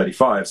I'm now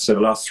 35. So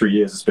the last 3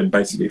 years has been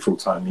basically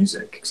full-time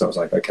music, because I was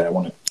like, okay, I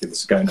want to give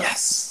this a go now.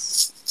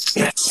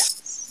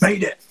 Yes,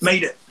 made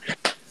it.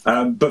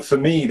 But for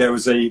me, there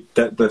was the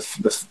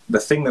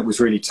thing that was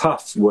really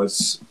tough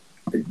was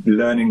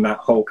learning that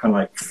whole kind of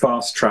like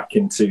fast track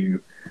into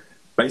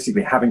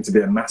basically having to be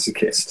a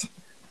masochist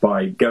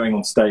by going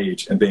on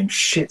stage and being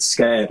shit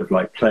scared of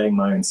like playing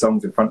my own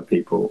songs in front of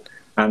people,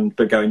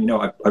 but going,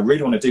 I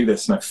really want to do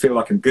this and I feel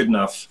like I'm good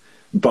enough,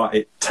 but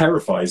it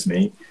terrifies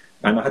me,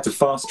 and I had to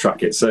fast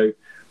track it. So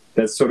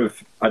there's sort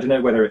of, I don't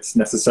know whether it's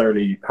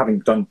necessarily having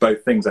done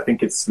both things. I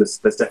think there's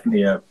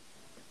definitely a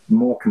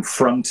more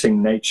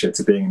confronting nature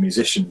to being a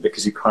musician,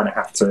 because you kind of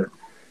have to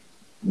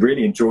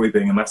really enjoy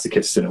being a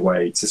masochist in a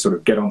way, to sort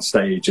of get on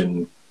stage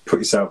and put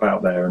yourself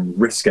out there and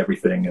risk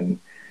everything and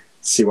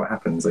see what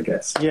happens, I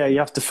guess. Yeah, you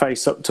have to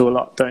face up to a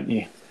lot, don't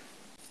you?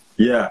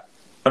 Yeah,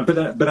 but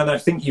then I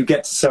think you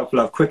get to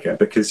self-love quicker,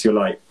 because you're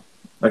like,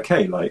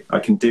 okay, like I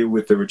can deal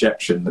with the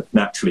rejection that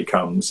naturally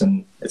comes,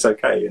 and it's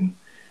okay. And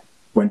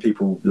when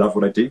people love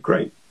what I do,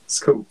 great, it's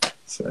cool.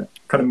 So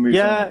kind of moves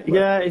on.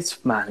 Yeah,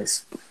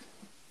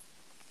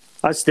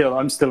 I'm still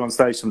on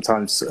stage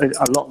sometimes,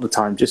 a lot of the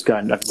time, just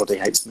going, everybody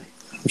hates me.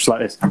 It's like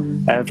this.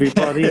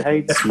 Everybody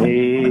hates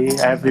me.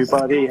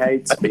 Everybody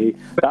hates me.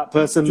 That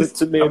person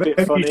looked at me a bit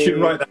funny. You should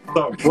write that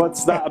song.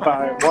 What's that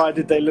about? Why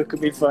did they look at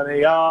me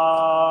funny?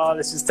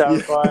 This is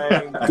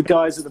terrifying. The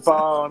guys at the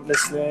bar aren't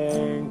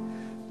listening.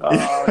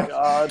 Oh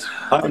God!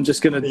 I'm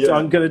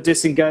gonna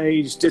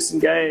disengage.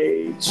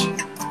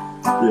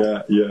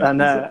 Yeah.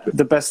 And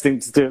the best thing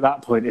to do at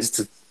that point is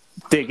to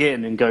dig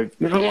in and go,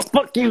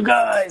 fuck you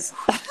guys.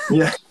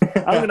 Yeah.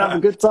 I'm gonna have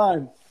a good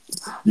time.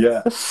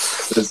 Yeah.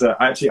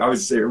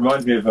 It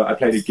reminded me of, I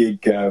played a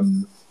gig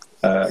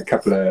a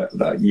couple of,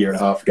 like, a year and a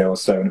half ago or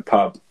so in a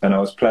pub, and I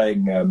was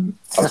playing a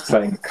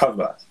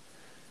cover.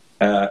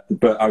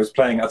 But I was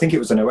playing, I think it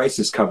was an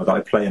Oasis cover that I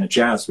play in a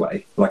jazz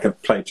way, like I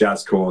play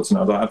jazz chords, and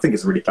I was like, I think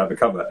it's a really clever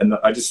cover. And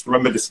I just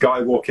remember this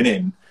guy walking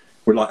in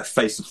with like a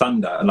face of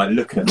thunder and like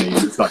looking at me, and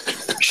he was like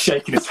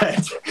shaking his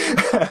head.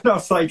 And I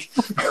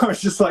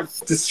was just like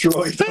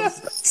destroyed.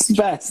 It's the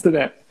best, isn't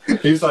it?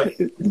 He was like,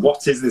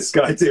 what is this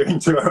guy doing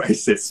to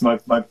Oasis, my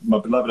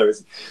beloved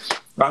Oasis?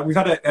 We've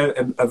had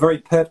a very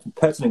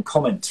pertinent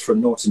comment from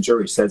Norton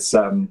Jury. Says,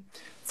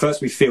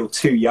 first we feel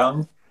too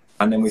young,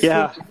 and then we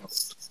feel too old.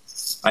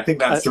 I think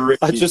that's really...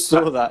 I just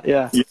saw that,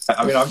 yeah.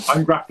 I mean,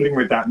 I'm grappling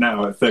with that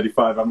now at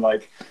 35. I'm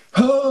like,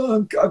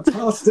 oh, I'm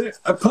past it.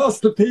 I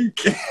passed the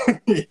peak.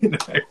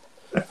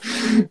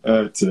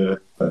 But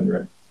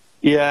anyway.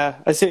 Yeah,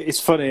 I see. It's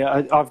funny.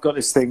 I've got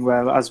this thing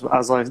where as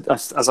I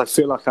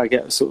feel like I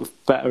get sort of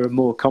better and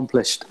more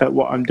accomplished at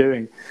what I'm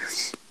doing,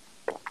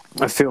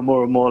 I feel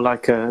more and more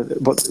like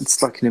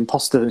it's like an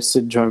imposter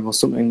syndrome or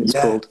something it's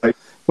called.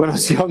 When I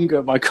was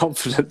younger, my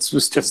confidence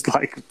was just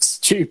like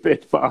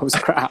stupid, but I was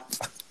crap.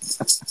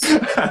 And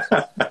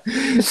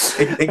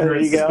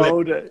then you get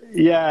older,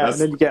 and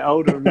then you get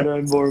older and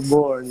learn more and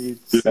more, and you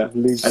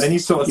lose. And then you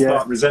sort of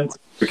start resenting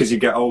because you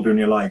get older, and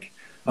you're like,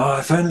 oh,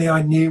 if only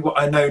I knew what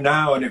I know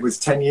now, and it was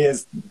 10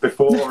 years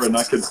before, and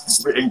I could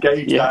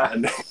engage that,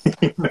 and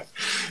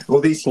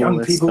all these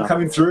young people stuff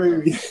coming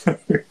through.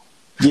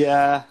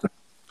 Yeah,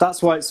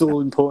 that's why it's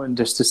all important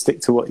just to stick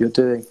to what you're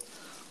doing.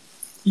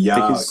 Yeah,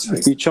 because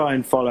if you try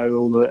and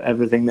follow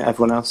everything that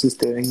everyone else is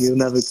doing, you'll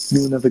never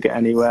get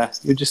anywhere.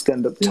 You'll just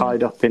end up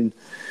tied up in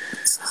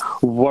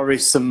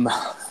worrisome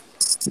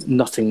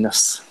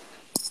nothingness.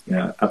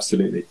 Yeah,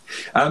 absolutely.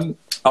 I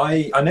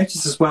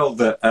noticed as well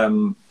that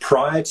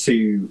prior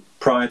to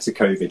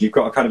COVID, you've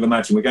got to kind of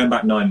imagine we're going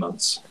back 9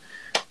 months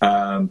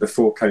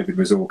before COVID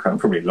was all kind of,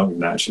 probably longer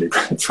than that actually,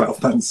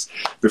 12 months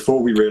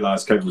before we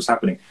realised COVID was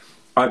happening.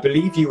 I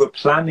believe you were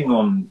planning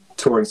on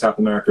touring South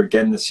America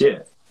again this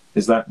year.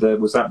 Was that the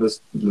loose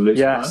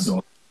plan?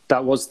 Or?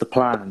 That was the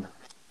plan.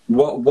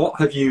 What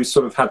have you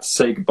sort of had to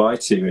say goodbye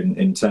to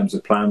in terms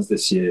of plans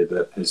this year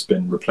that has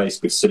been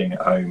replaced with sitting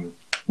at home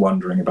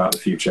wondering about the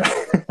future?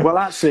 Well,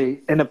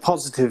 actually, in a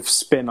positive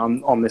spin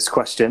on this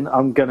question,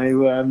 I'm going to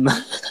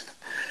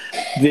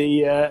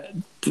you're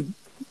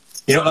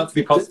not allowed to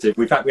be positive.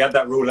 We had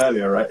that rule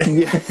earlier, right?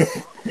 Yeah.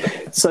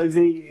 So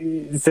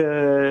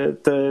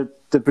the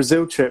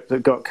Brazil trip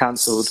that got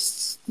cancelled,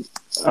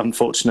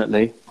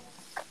 unfortunately,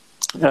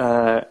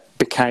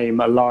 became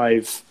a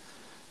live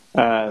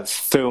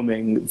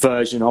filming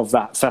version of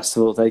that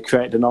festival. They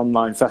created an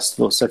online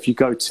festival. So if you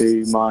go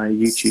to my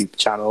YouTube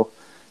channel,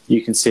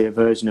 you can see a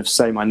version of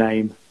Say My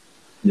Name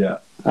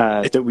that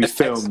we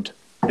filmed.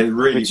 It's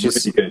really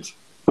good.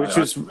 I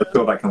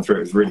saw that come through. It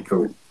was really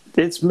cool.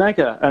 It's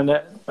mega. And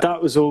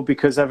that was all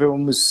because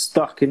everyone was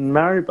stuck in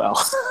Maribel.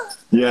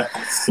 Yeah.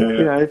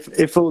 You know,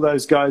 if all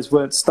those guys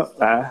weren't stuck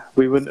there,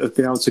 we wouldn't have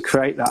been able to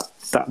create that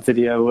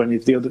video or any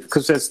of the other,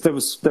 because there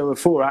were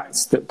 4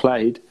 acts that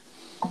played,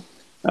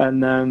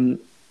 and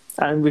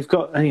we've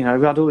got, you know,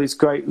 we had all these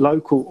great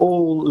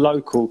all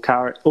local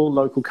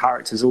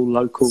characters, all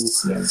local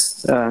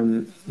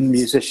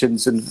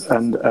musicians and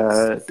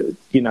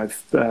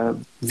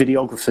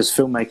videographers,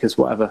 filmmakers,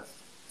 whatever,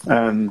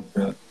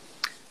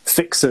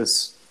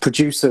 fixers,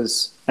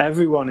 producers.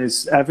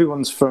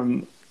 Everyone's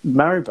from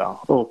Maribel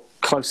or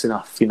close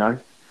enough, you know.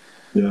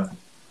 Yeah.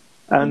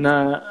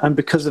 And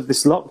because of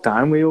this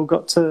lockdown, we all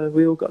got to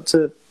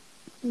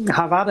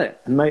have at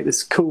it and make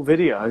this cool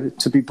video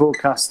to be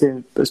broadcast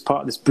as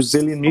part of this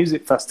Brazilian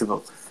music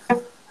festival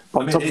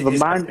on top of a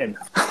mountain.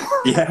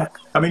 Yeah,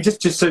 I mean,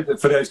 just so that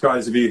for those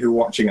guys of you who are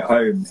watching at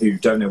home who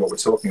don't know what we're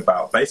talking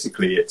about,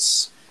 basically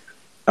it's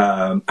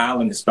Al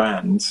and his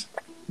band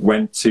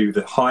went to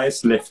the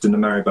highest lift in the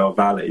Maribel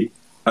Valley,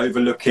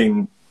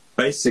 overlooking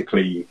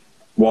basically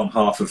one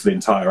half of the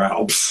entire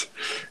Alps,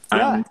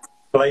 and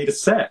played a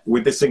set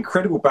with this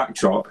incredible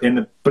backdrop in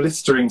the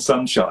blistering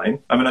sunshine.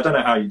 I mean, I don't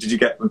know how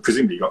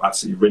presumably you got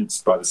absolutely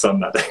rinsed by the sun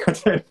that day. I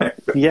don't know.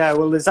 Yeah,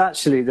 well, there's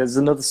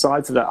another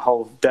side to that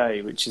whole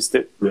day, which is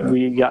that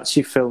we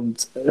actually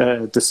filmed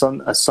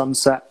a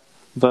sunset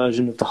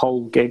version of the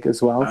whole gig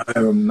as well.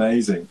 Oh,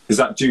 amazing. Is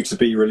that due to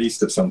be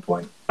released at some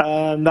point?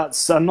 I'm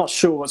not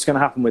sure what's going to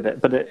happen with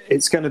it, but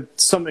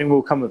something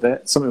will come of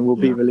it. Something will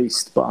be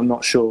released, but I'm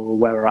not sure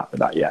where we're at with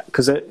that yet,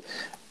 because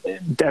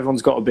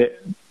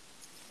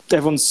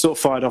everyone's sort of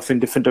fired off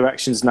in different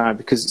directions now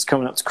because it's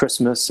coming up to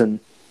Christmas and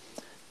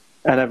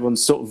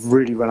everyone's sort of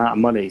really run out of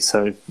money.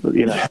 So,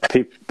 you know,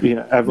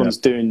 everyone's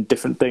doing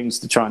different things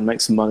to try and make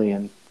some money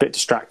and a bit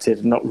distracted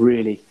and not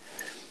really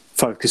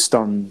focused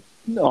on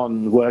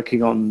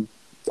working on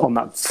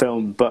that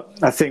film. But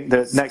I think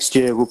that next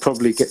year we'll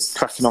probably get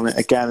cracking on it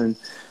again and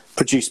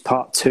produce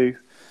part 2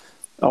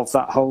 of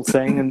that whole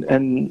thing.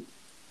 And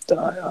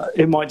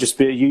it might just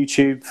be a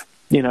YouTube,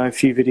 you know, a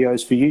few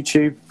videos for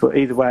YouTube, but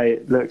either way,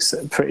 it looks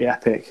pretty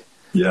epic.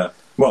 Yeah.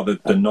 Well,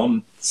 the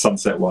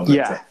non-sunset one.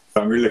 Yeah.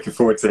 I'm really looking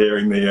forward to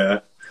hearing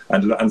the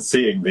and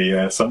seeing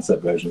the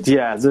sunset version.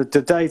 Yeah, the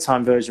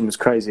daytime version was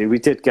crazy. We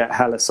did get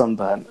hella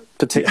sunburnt,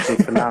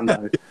 particularly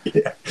Fernando.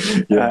 Yeah.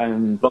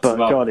 But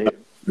God,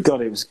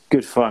 it was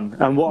good fun.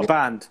 And what a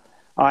band!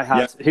 I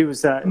had. Who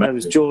was there? There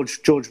was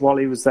George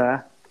Wally was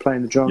there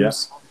playing the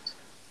drums. Yeah.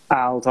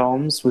 Al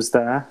Doms was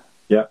there.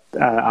 Yeah.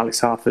 Alex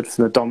Harford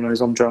from the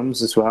Dominoes on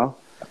drums as well.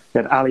 We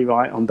had Ali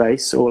Wright on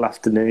bass all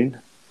afternoon.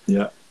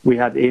 Yeah. We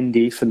had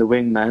Indy from the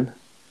Wingmen.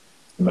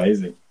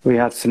 Amazing. We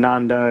had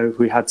Fernando.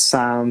 We had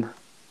Sam.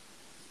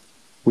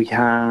 We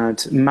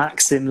had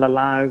Maxim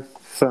Lalau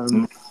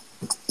from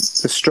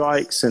the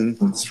Strikes and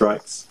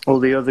all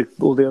the other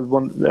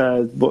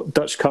one,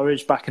 Dutch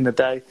Courage back in the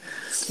day.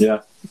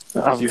 Yeah.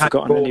 Have you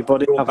forgotten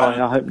anybody? Have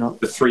I? I hope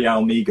not. The three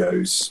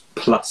Almigos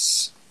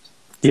plus.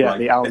 Yeah,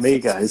 the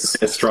Almigos.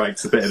 The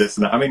Strikes, a bit of this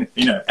and that. I mean,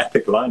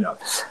 epic lineup.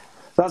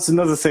 That's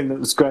another thing that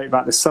was great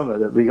about this summer,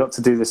 that we got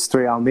to do this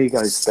three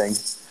Almigos thing.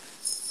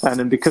 And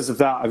then because of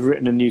that, I've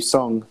written a new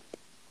song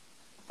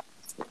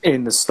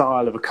in the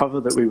style of a cover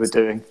that we were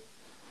doing.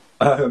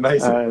 Oh,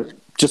 amazing.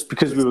 Just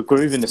because we were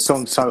grooving the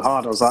song so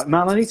hard, I was like,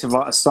 man, I need to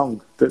write a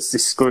song that's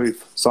this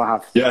groove. So I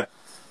have. Yeah.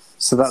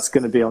 So that's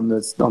going to be on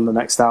the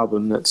next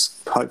album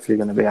that's hopefully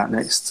going to be out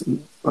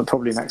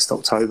probably next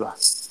October.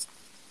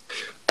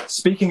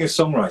 Speaking of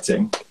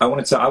songwriting, I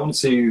wanted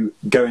to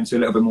go into a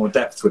little bit more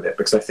depth with it,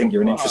 because I think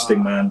you're an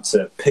interesting man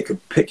to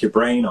pick your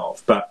brain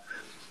of.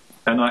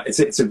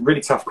 It's a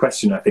really tough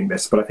question, I think,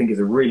 but I think it's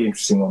a really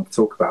interesting one to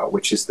talk about,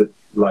 which is that,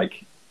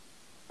 like,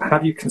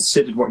 have you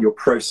considered what your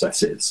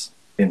process is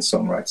in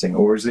songwriting,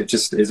 or is it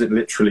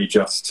literally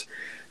just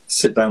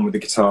sit down with the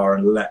guitar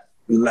and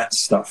let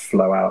stuff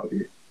flow out of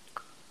you?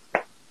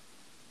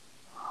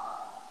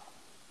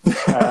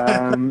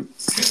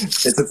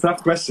 It's a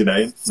tough question,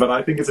 but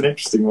I think it's an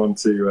interesting one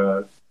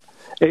to.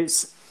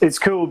 It's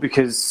cool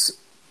because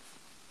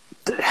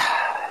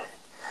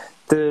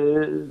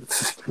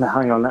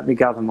hang on, let me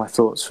gather my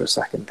thoughts for a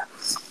second.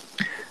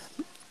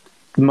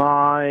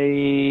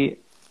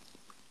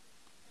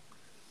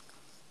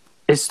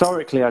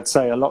 Historically, I'd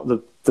say a lot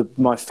of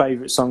my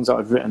favourite songs that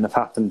I've written have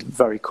happened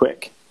very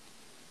quick.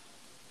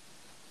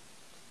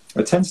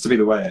 It tends to be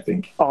the way, I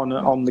think.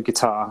 On the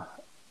guitar,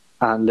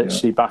 and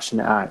literally bashing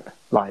it out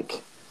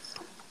like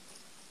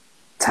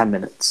 10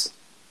 minutes.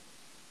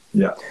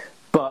 Yeah.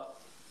 But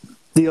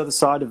the other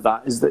side of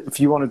that is that if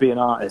you want to be an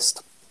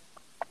artist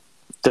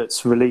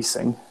that's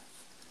releasing,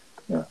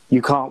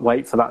 you can't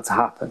wait for that to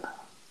happen.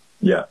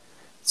 Yeah.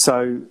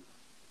 So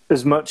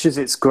as much as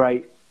it's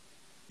great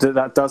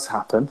that does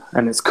happen,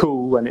 and it's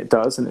cool when it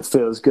does and it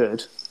feels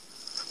good,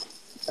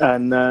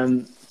 and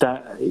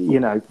that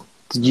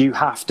you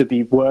have to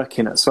be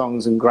working at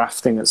songs and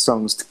grafting at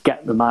songs to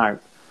get them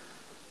out.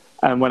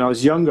 And when I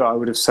was younger, I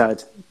would have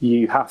said,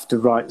 you have to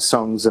write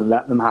songs and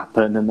let them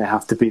happen, and they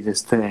have to be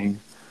this thing.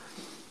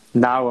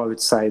 Now I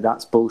would say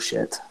that's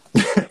bullshit.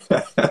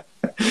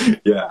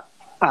 Yeah.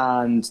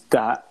 And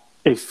that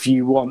if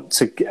you want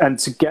to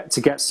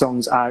get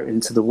songs out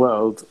into the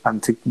world,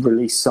 and to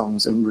release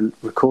songs and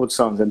record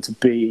songs, and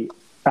to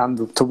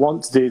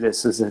want to do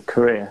this as a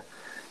career,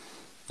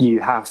 you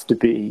have to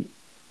be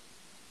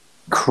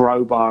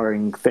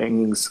crowbarring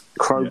things,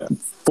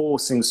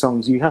 forcing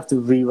songs. You have to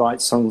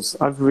rewrite songs.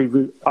 I'm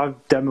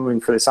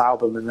demoing for this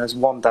album, and there's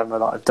one demo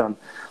that I've done.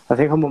 I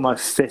think I'm on my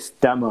 5th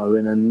demo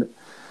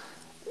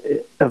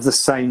of the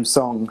same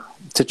song,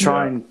 to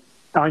try and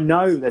I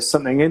know there's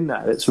something in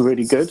there that's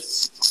really good,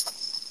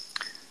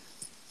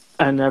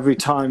 and every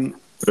time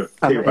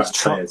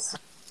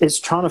it's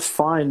trying to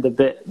find the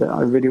bit that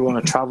I really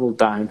want to travel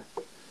down.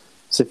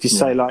 So if you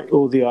say, like,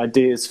 all the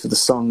ideas for the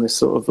song is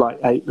sort of like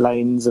 8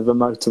 lanes of a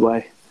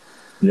motorway.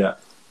 Yeah.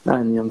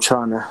 And I'm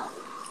trying to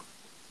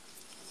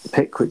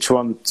pick which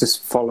one to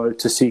follow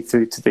to see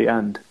through to the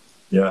end.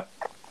 Yeah.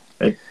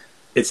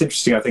 It's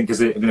interesting, I think, because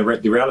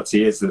the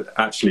reality is that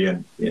actually,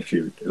 and if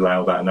you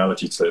allow that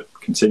analogy to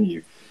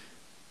continue,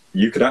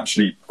 you could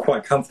actually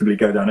quite comfortably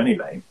go down any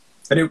lane,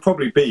 and it'd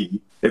probably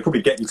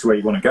get you to where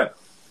you want to go.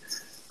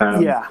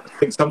 I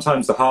think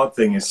sometimes the hard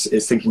thing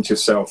is thinking to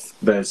yourself,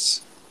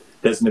 there's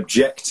an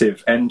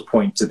objective end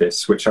point to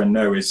this, which I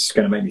know is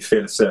going to make me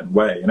feel a certain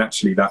way. And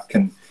actually that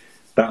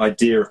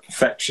idea of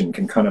perfection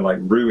can kind of like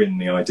ruin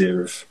the idea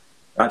of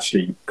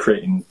actually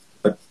creating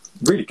a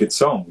really good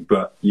song,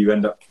 but you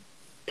end up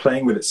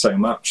playing with it so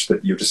much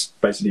that you're just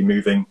basically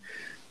moving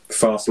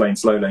fast lane,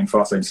 slow lane,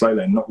 fast lane, slow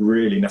lane, not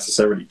really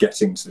necessarily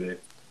getting to the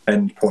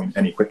end point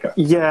any quicker.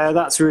 Yeah,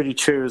 that's really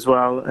true as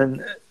well.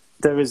 And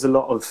there is a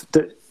lot of...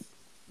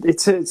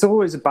 It's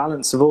always a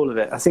balance of all of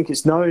it. I think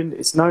it's knowing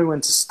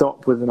when to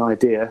stop with an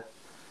idea,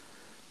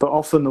 but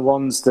often the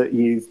ones that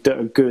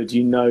are good,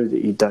 you know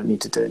that you don't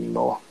need to do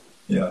anymore.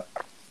 Yeah.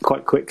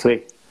 Quite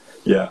quickly.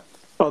 Yeah.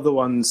 Other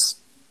ones,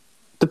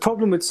 the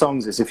problem with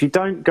songs is if you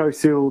don't go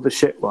through all the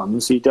shit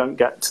ones, you don't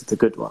get to the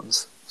good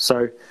ones.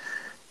 So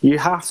you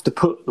have to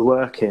put the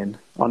work in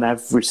on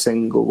every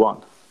single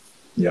one.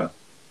 Yeah.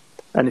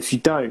 And if you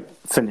don't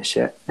finish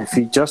it, if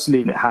you just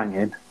leave it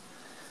hanging,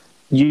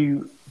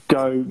 you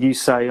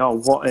say, oh,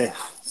 what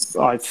if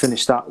I'd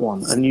finished that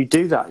one. And you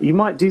do that. You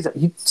might do that.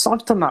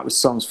 I've done that with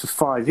songs for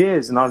 5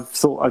 years, and I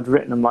thought I'd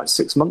written them like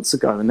 6 months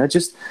ago, and they're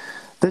just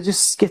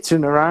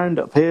skittering around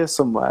up here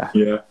somewhere.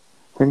 Yeah.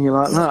 And you're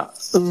like that.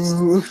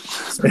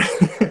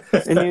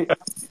 And you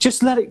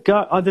just let it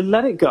go. Either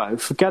let it go,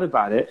 forget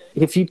about it.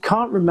 If you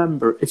can't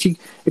remember, if you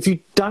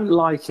don't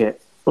like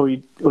it, or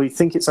you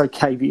think it's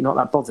okay but you're not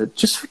that bothered,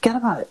 just forget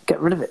about it. Get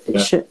rid of it.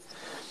 It's shit.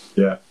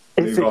 Yeah.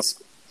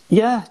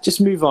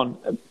 Just move on.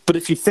 But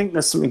if you think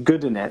there's something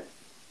good in it,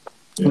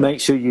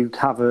 make sure you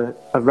have a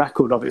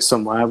record of it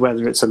somewhere,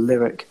 whether it's a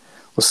lyric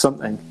or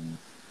something.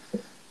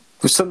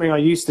 Something I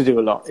used to do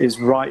a lot is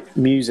write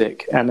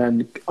music, and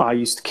then I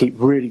used to keep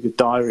really good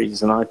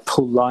diaries, and I'd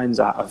pull lines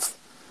out of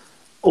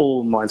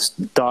all my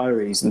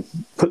diaries and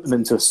put them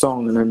into a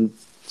song, and then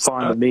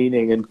find the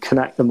meaning and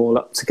connect them all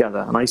up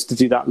together. And I used to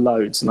do that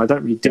loads, and I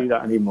don't really do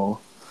that anymore.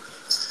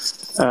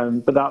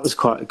 But that was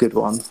quite a good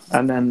one.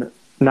 And then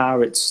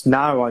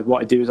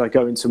what I do is I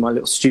go into my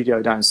little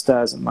studio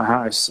downstairs at my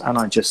house, and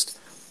I just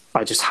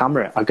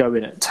hammer it. I go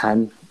in at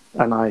 10,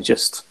 and I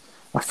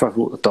throw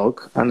walk the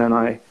dog, and then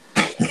I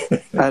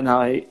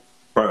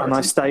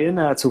stay in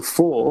there till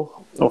 4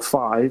 or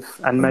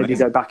 5, and maybe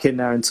go back in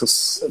there until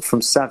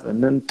from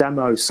 7, and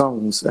demo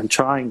songs and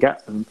try and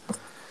get them.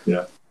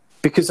 Yeah.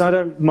 Because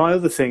my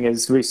other thing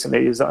is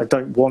recently is that I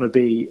don't want to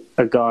be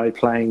a guy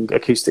playing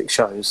acoustic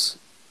shows.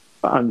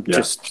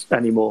 Just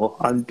anymore.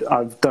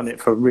 I've done it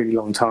for a really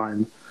long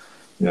time.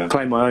 Yeah.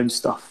 Playing my own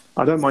stuff.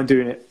 I don't mind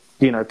doing it,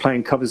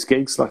 playing covers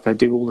gigs like I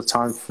do all the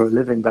time for a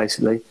living,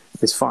 basically.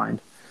 It's fine.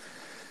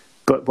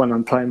 But when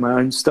I'm playing my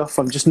own stuff,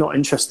 I'm just not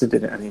interested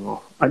in it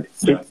anymore.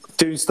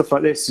 Doing stuff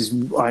like this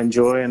I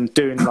enjoy, and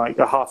doing like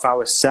a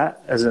half-hour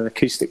set as an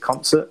acoustic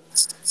concert,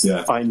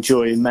 I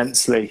enjoy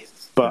immensely.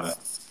 But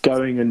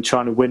going and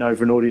trying to win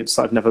over an audience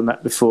that I've never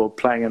met before,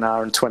 playing an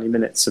hour and 20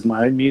 minutes of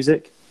my own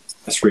music,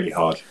 that's really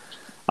hard.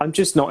 I'm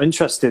just not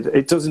interested.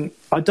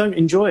 I don't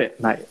enjoy it,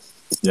 mate.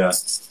 Yeah.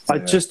 I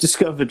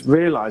just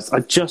realised I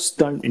just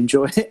don't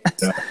enjoy it.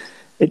 Yeah.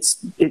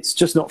 It's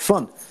just not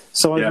fun.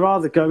 So I'd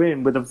rather go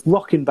in with a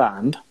rocking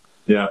band,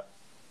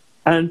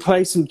 and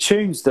play some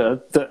tunes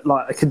that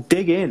like I can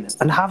dig in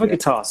and have a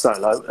guitar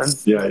solo and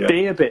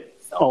be a bit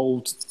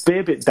old, be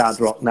a bit dad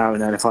rock now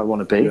and then if I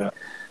want to be,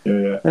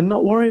 and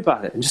not worry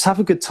about it and just have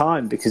a good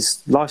time,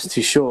 because life's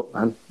too short,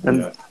 man.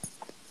 And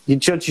you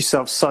judge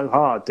yourself so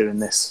hard doing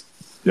this.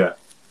 Yeah,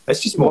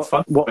 it's just more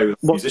fun.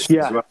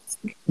 Musicians as well.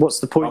 What's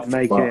the point of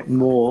making it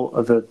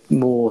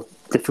more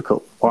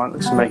difficult? Why don't we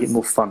just make it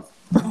more fun?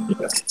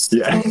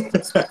 Yeah.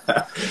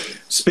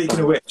 Speaking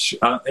of which,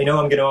 I'm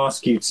going to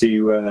ask you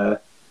to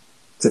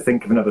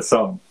think of another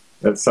song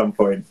at some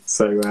point.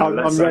 So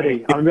I'm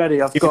ready.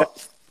 I've got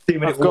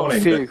a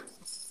few.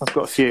 I've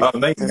got a few. Oh,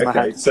 amazing.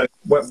 Okay. So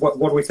what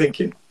are we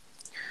thinking?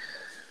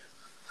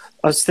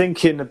 I was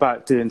thinking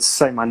about doing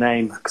 "Say My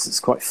Name" because it's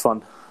quite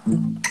fun.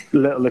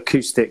 Little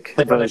acoustic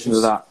version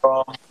of that.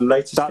 From the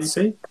latest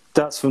EP?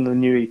 That's from the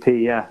new EP.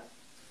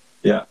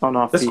 Yeah. On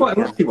our That's quite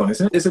a lucky one,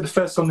 isn't it? Is it the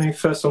first on the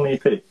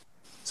EP?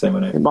 Say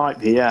My Name. It might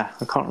be, yeah.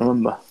 I can't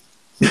remember.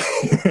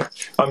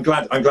 I'm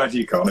glad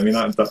you can't. I mean,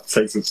 that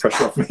takes the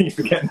pressure off me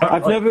for getting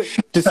that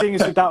The thing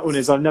is with that one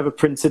is I've never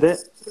printed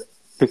it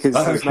because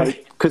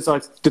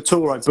the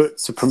tour I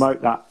booked to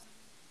promote that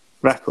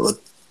record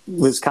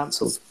was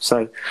cancelled.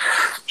 So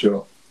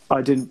sure,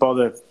 I didn't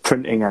bother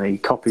printing any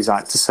copies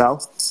out to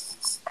sell.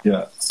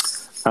 Yeah.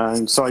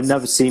 So I'd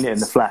never seen it in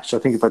the flesh. I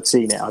think if I'd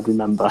seen it, I'd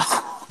remember.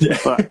 Yeah.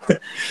 But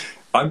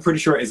I'm pretty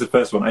sure it is the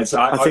first one. I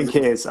think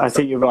it is. I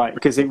think you're right,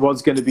 because it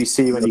was going to be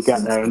 "See You When You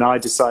Get There," and I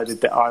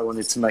decided that I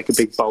wanted to make a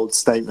big, bold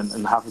statement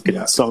and have a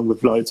good song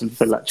with loads of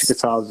electric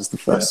guitars as the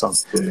first song,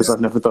 because I've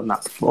never done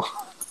that before.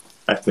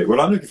 Epic. Well,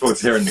 I'm looking forward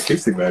to hearing the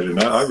acoustic version.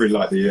 I really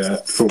like the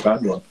full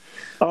band one.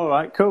 All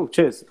right, cool.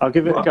 Cheers. I'll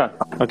give it a go.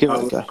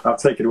 I'll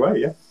take it away,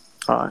 yeah.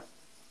 All right.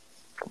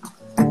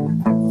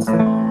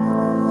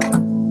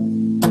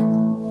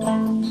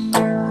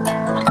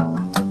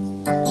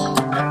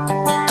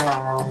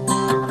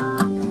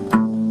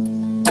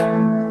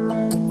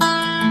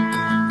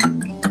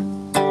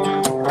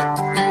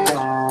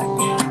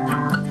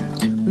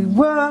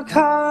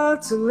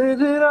 To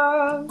live it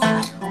up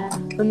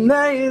and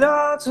lay it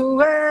all to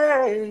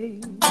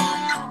waste.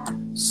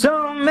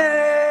 So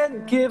many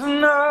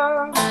giving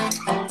up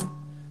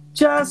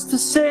just to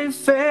save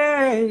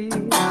face.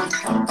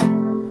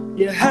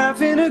 You're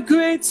having a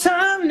great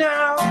time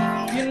now,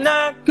 you're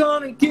not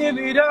gonna give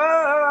it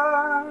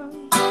up.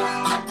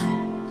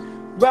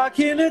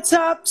 Rocking the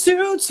top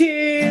 2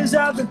 tiers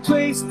of the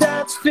place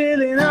that's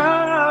filling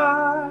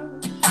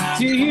up.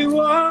 Do you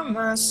want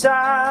my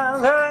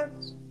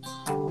silence?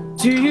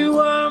 Do you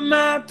want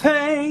my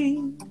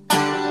pain?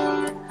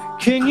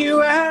 Can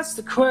you ask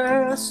the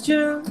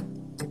question?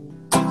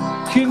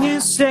 Can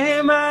you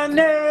say my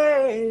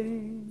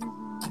name?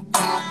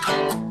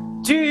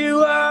 Do you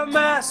want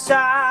my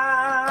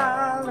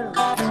silence?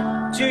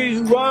 Do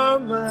you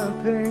want my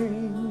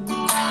pain?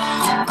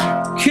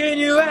 Can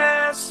you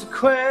ask the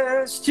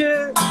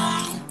question?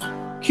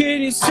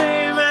 Can you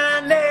say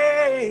my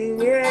name?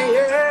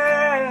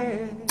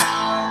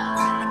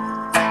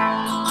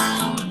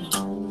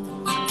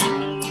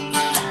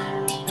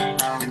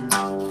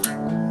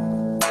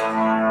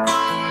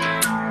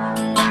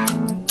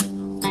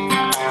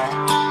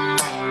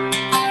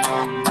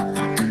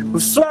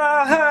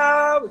 fly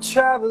high, we're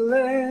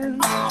traveling.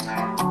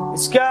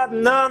 It's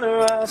gotten under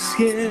our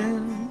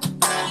skin.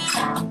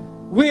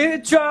 We're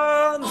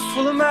drawn the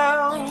full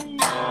amount,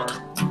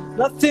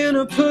 nothing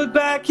to put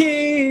back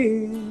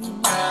in.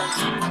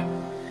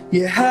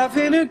 You're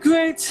having a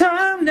great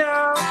time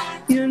now,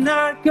 you're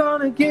not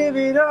gonna give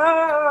it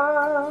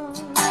up.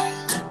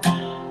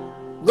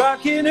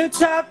 Rocking the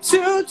top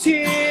 2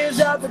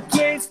 tiers of the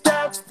place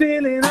that's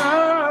filling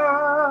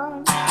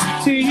up.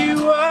 Do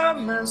you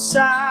want my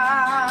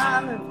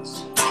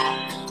silence?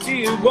 Do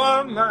you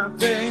want my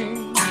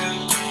pain?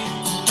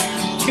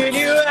 Can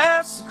you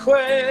ask the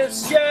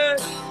question?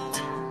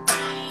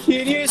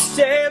 Can you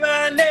say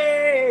my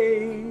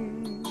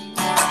name?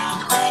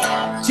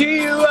 Do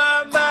you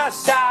want my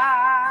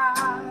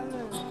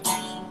silence?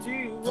 Do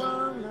you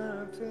want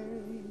my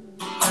pain?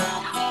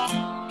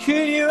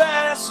 Can you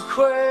ask a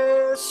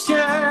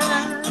question?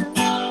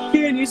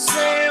 Can you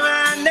say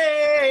my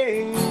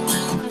name?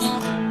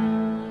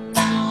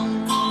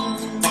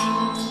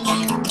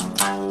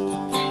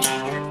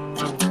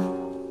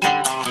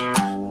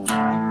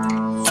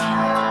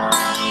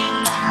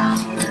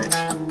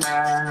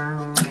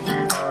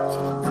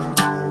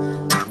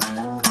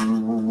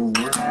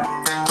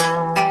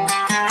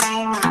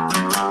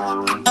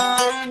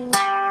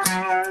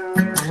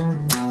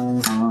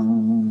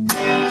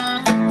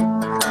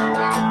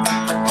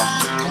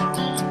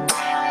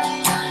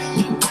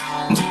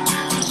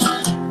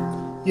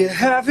 You're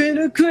having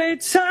a great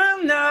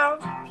time now,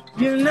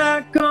 you're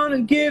not gonna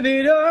give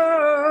it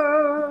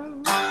up.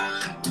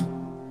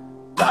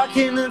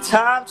 Rocking the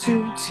top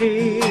 2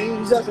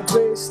 tiers of the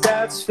place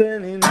that's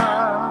filling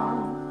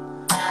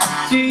up.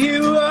 Do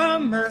you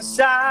want my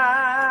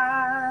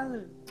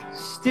silence?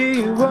 Do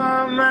you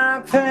want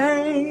my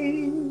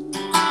pain?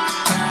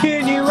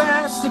 Can you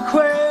ask the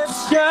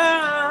question?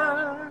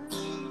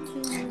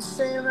 Can you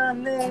say my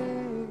name?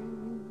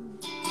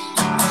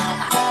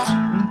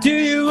 Do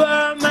you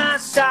want my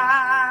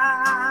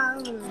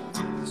silence?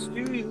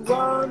 Do you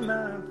want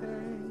my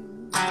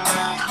pain?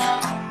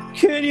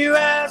 Can you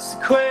ask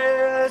the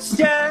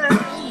question?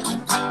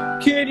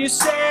 Can you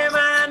say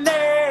my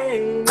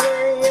name?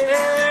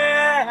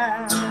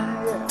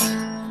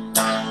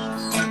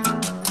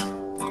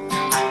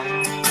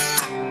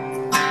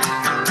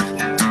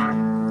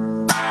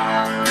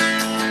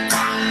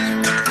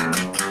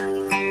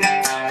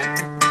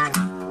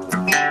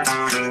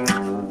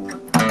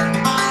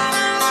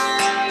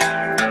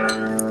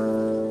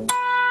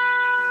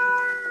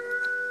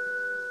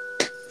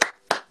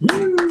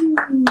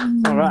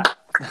 All right.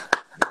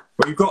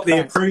 Well, you've got the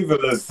approval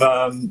of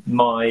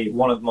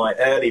one of my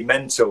early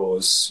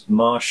mentors,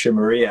 Marsha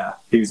Maria,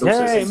 who's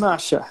also Hey,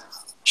 Marsha.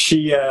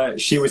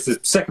 she was the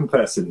second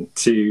person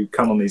to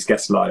come on these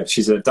guest live.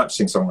 She's a Dutch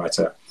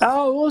singer-songwriter.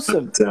 Oh,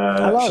 awesome.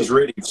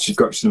 She's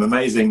got some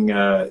amazing.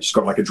 She's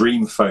got like a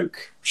dream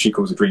folk. She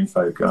calls it dream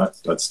folk.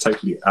 That's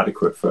totally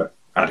adequate.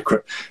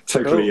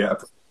 Totally.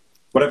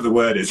 Whatever the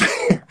word is.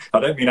 I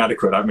don't mean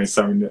adequate, I mean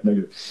something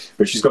negative.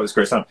 But she's got this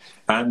great sound.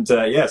 And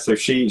so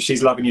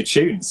she's loving your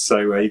tunes.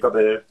 So you've got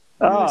the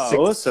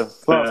awesome.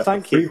 Well,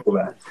 thank you.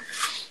 There.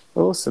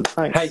 Awesome,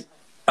 thanks. Hey,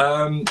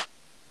 am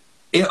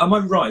I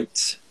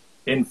right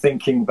in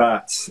thinking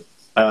that Say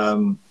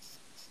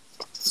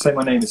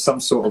My Name is some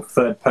sort of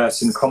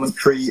third-person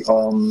commentary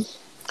on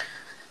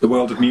the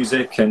world of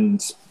music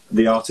and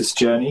the artist's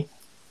journey?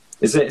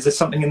 Is there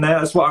something in there?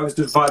 That's what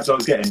the vibes I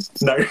was getting.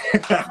 No.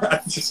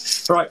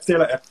 Right, see you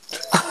later.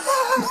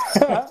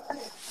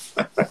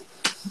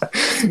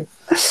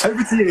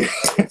 Over to you.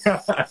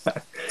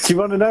 Do you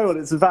want to know what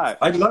it's about?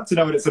 I'd love to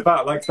know what it's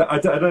about. Like, I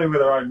don't know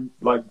whether I'm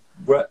like.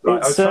 I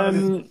was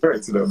trying to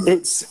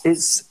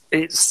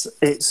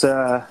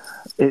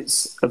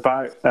it's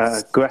about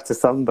Greta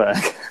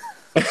Thunberg.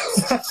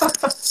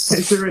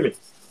 Is it really?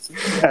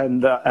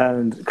 And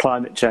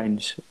climate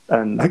change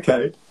and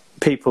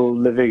people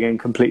living in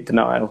complete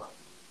denial.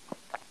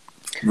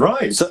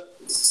 Right. So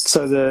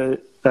the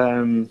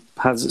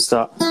how does it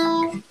start?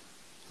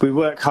 We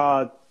work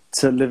hard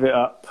to live it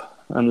up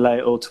and lay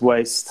it all to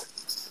waste.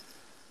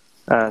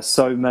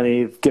 So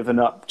many have given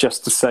up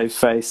just to save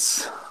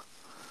face.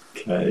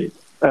 Okay.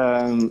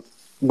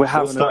 We're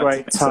having a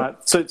great time.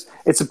 So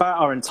it's about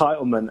our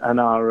entitlement and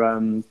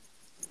our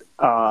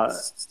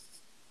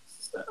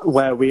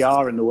where we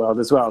are in the world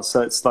as well.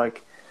 So it's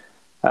like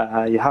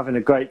you're having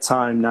a great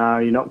time now.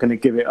 You're not going to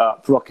give it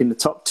up. Rocking the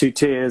top 2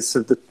 tiers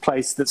of the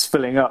place that's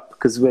filling up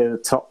because we're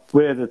the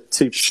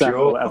 2%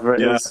 or whatever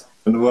it is.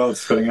 And the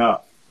world's filling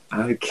up.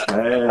 Okay.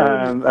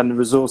 And the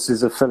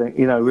resources are filling.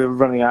 You know, we're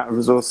running out of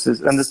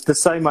resources. And the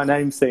Say My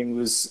Name thing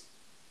was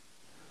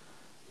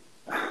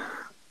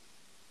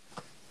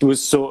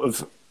sort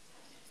of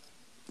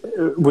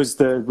was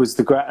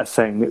the Greta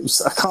thing. It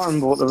was, I can't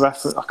remember what the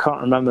reference. I can't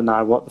remember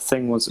now what the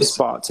thing was that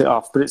sparked it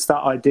off. But it's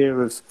that idea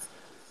of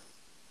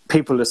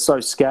people are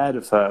so scared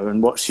of her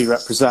and what she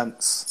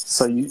represents.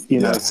 So you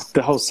know,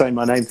 the whole Say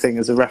My Name thing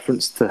is a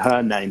reference to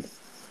her name.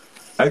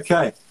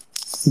 Okay.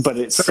 But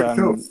it's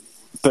cool.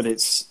 But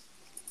it's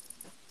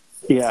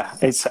Yeah,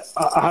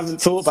 I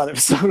haven't thought about it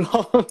for so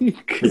long.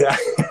 Yeah.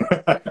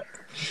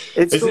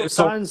 It sort of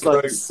sounds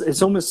like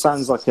it almost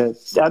sounds like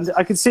and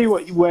I can see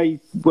where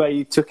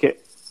you took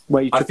it.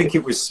 I think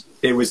it was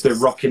the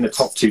rock in the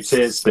top two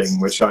tiers thing,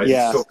 which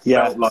I sort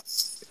of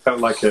felt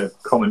like a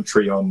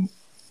commentary on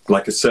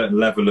like a certain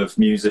level of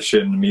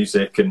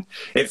music, and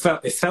it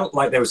felt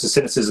like there was a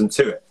cynicism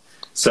to it.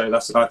 So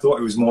I thought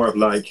it was more of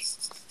like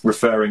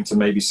referring to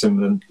maybe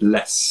some of the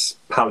less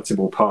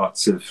palatable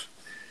parts of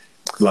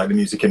like the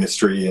music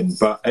industry,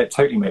 but it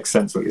totally makes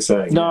sense what you're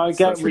saying. No, I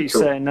get what you're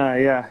saying. No,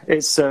 yeah,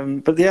 it's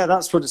but yeah,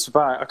 that's what it's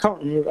about. I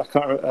can't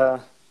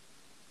remember.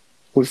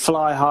 We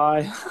fly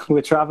high.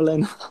 We're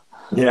traveling.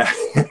 Yeah,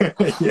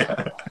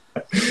 yeah.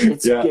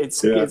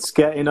 It's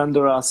getting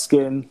under our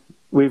skin.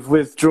 We've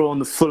withdrawn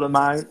the full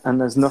amount, and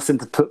there's nothing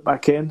to put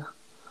back in.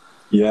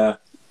 Yeah.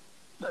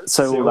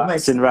 So all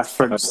that's in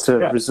reference to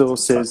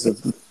resources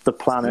of the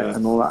planet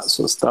and all that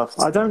sort of stuff.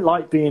 I don't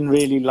like being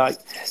really like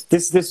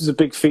this. This is a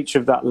big feature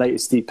of that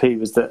latest EP,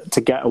 was that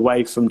to get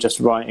away from just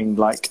writing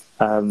like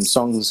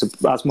songs.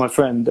 As my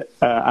friend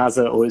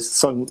Azza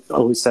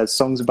always says,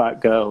 songs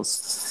about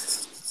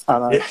girls.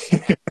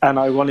 And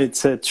I wanted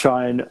to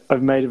try and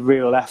I've made a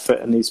real effort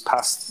in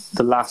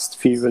the last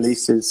few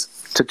releases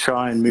to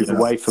try and move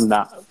away from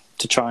that,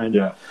 to try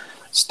and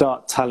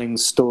start telling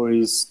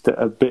stories that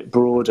are a bit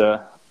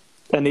broader.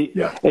 And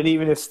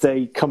even if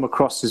they come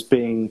across as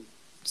being,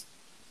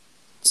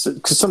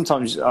 because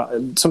sometimes you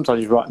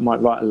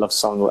might write a love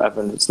song or whatever,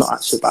 and it's not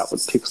actually about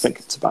what people think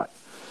it's about.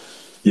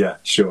 Yeah,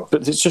 sure.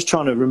 But it's just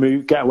trying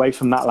to get away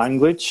from that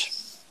language.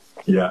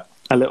 Yeah.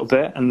 A little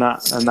bit, and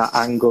that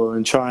angle,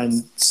 and try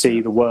and see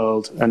the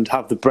world and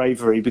have the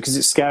bravery, because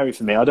it's scary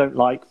for me. I don't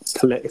like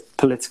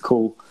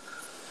political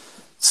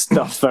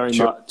stuff very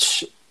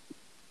much,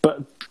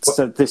 but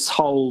so this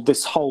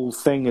whole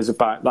thing is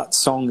about, that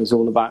song is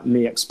all about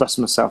me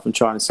expressing myself and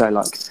trying to say,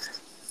 like,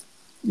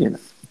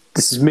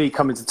 this is me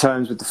coming to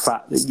terms with the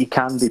fact that you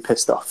can be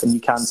pissed off and you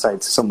can say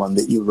to someone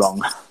that you're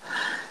wrong.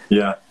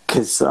 Yeah.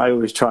 Because I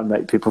always try and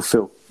make people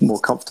feel more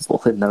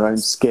comfortable in their own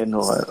skin,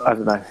 or I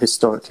don't know,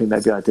 historically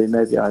maybe I do,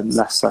 maybe I'm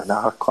less so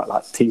now. I quite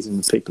like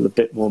teasing people a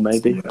bit more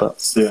maybe,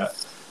 but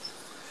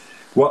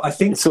well, I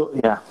think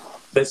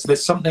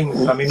there's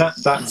something, I mean,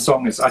 that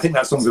song is, I think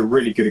that song's a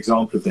really good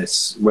example of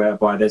this,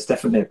 whereby there's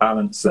definitely a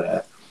balance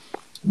there,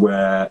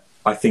 where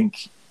I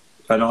think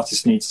an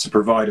artist needs to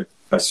provide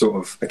a sort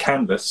of a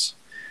canvas,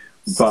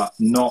 but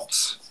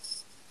not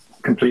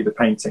complete the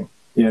painting.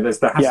 There has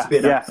to be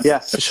a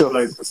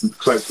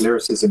cloaked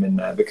lyricism in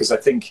there, because I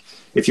think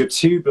if you're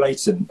too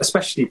blatant,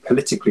 especially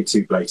politically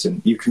too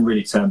blatant, you can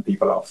really turn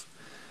people off.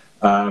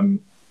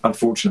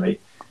 Unfortunately,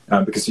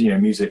 because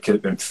music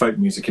and folk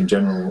music in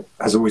general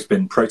has always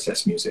been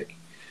protest music.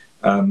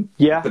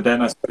 But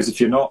then I suppose if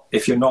you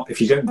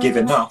don't give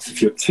enough, if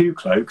you're too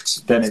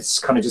cloaked, then it's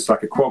kind of just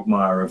like a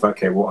quagmire of,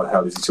 okay, what the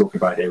hell is he talking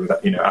about here with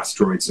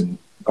asteroids and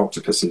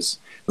octopuses?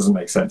 Doesn't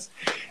make sense.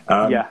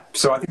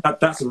 So I think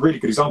that's a really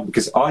good example,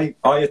 because I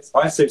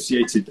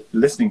associated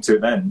listening to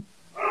it then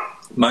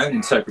my own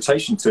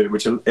interpretation to it,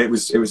 which it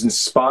was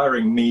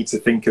inspiring me to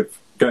think of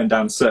going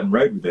down a certain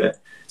road with it.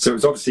 So it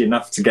was obviously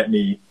enough to get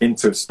me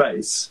into a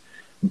space,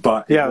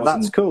 but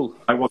that's cool.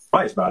 I wasn't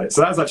right about it,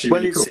 so that was actually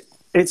really cool.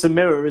 It's a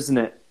mirror, isn't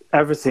it?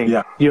 Everything,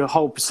 your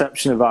whole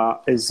perception of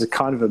art is a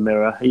kind of a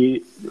mirror.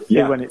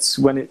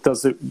 When it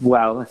does it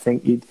well, I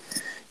think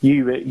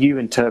you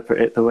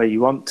interpret it the way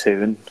you want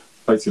to, and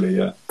totally,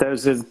 yeah.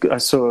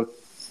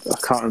 I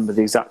can't remember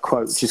the exact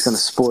quote, which is going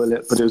to spoil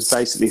it, but it was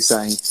basically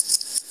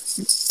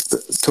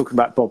talking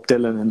about Bob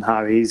Dylan and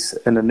how he's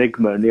an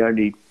enigma, and the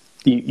only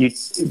you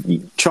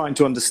trying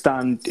to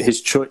understand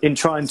in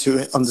trying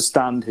to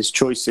understand his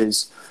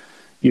choices,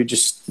 you're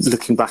just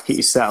looking back at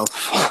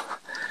yourself.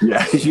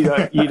 Yeah, because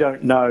you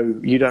don't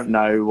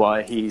know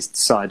why he's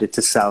decided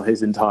to sell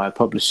his entire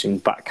publishing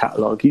back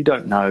catalogue. You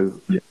don't know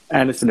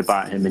anything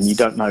about him, and you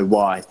don't know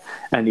why.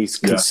 And he's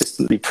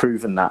consistently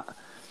proven that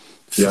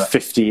for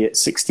 50,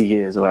 60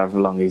 years, or however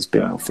long he's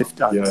been, or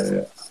 50.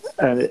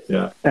 And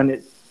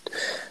it,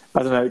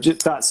 I don't know.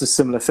 That's a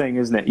similar thing,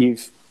 isn't it?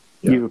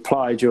 You've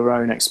applied your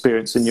own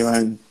experience and your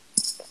own,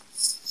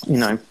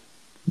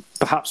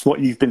 perhaps what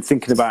you've been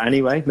thinking about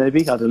anyway.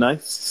 Maybe, I don't know.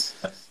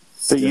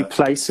 But you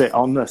place it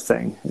on the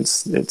thing.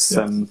 It's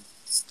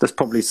there's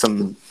probably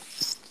some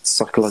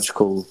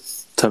psychological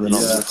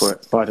terminology for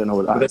it, but I don't know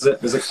what that is.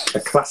 There's a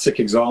classic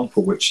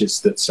example, which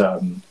is that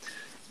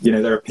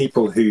there are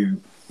people who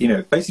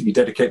basically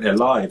dedicate their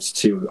lives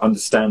to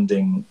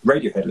understanding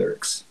Radiohead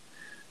lyrics,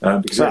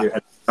 because Radiohead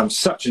has become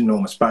such an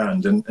enormous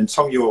band, and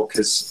Tom York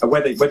has,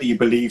 whether you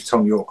believe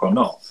Tom York or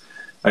not,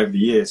 over the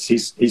years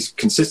he's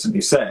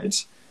consistently said,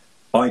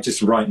 "I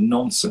just write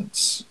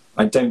nonsense.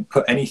 I don't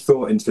put any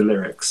thought into the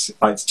lyrics.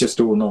 It's just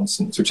all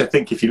nonsense," which I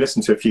think if you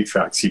listen to a few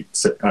tracks, you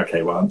say,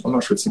 okay, well, I'm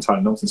not sure it's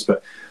entirely nonsense,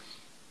 but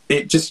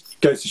it just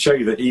goes to show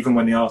you that even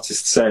when the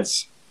artist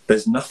says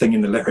there's nothing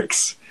in the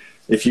lyrics,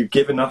 if you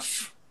give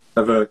enough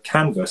of a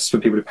canvas for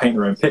people to paint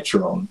their own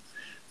picture on,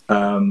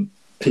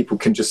 people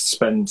can just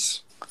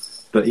spend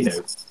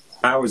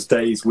hours,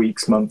 days,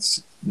 weeks,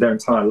 months their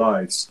entire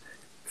lives,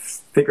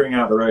 figuring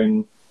out their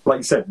own, like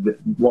you said,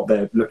 what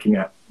they're looking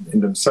at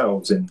in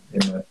themselves in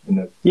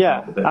the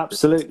yeah,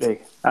 absolutely.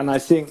 And I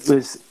think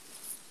with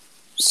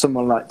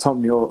someone like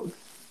Tom York,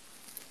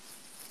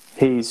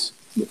 he's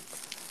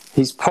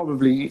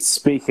probably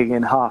speaking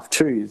in half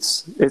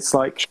truths. It's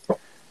like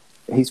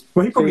he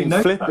probably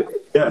being flippant.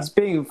 Yeah. He's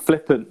being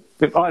flippant.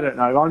 I don't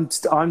know.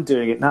 I'm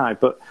doing it now,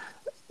 but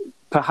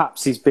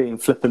perhaps he's being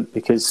flippant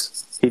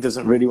because he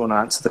doesn't really want to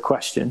answer the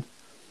question.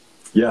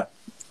 Yeah.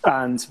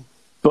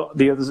 But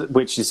the others,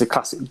 which is a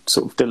classic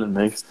sort of Dylan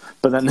move.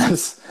 But then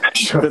there's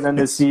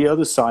the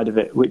other side of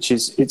it, which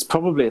is it's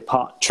probably a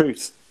part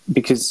truth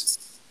because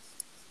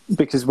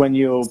when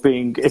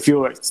if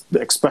you're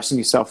expressing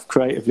yourself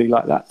creatively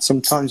like that,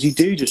 sometimes you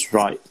do just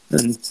write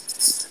and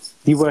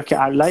you work it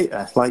out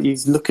later. Like you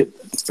look at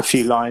a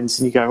few lines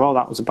and you go, "Oh,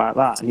 that was about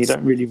that," and you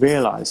don't really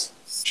realise.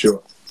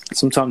 Sure.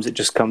 Sometimes it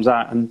just comes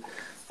out, and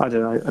I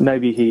don't know.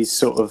 Maybe he's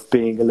sort of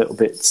being a little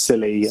bit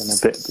silly and a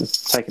bit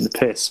taking the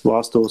piss,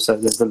 whilst also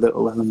there's a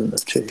little element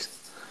of truth.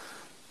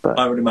 But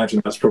I would imagine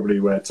that's probably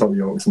where Tom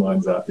York's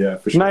mind's at. Yeah,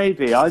 for sure.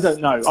 Maybe. I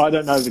don't know. I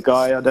don't know the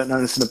guy. I don't know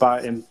anything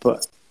about him,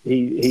 but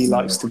he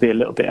likes to be a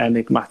little bit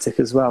enigmatic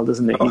as well,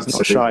 doesn't he? He's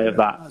not shy of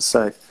that.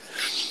 So.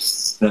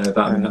 No,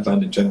 that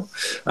band in general.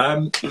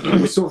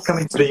 We're sort of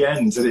coming to the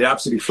end. It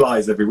absolutely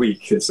flies every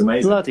week. It's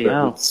amazing. Bloody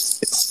hell.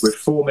 We're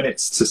 4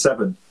 minutes to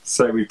 7,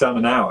 so we've done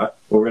an hour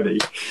already.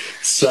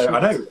 So I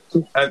know,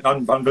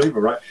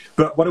 unbelievable, right?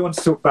 But what I wanted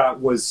to talk about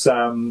was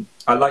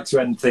I like to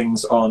end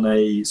things on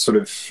a sort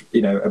of,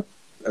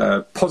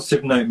 a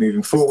positive note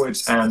moving forward.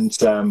 And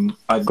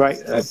great.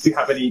 Do you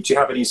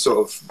have any sort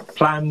of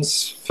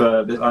plans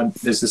for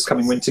this? Is this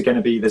coming winter going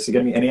to be? Is there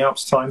going to be any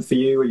Alps time for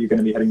you? Are you going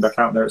to be heading back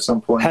out there at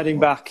some point? Heading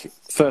back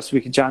first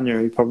week of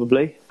January,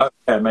 probably. Okay,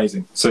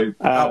 amazing. So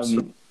Alps,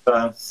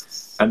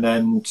 and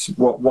then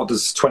what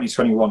does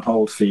 2021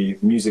 hold for you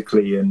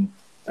musically and?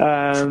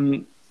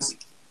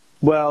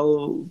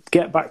 Well,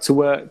 get back to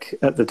work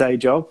at the day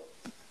job.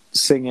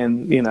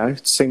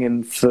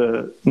 Singing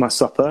for my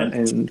supper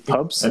in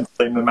pubs.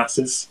 Entertain the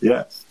masses,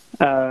 yeah.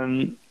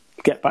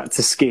 Get back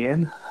to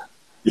skiing.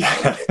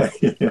 Yeah.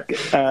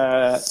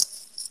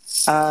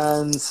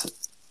 I'm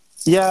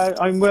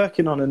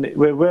working on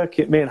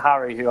me and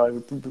Harry, who I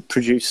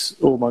produce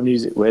all my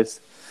music with.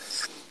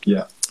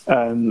 Yeah.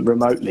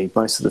 Remotely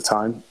most of the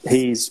time.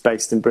 He's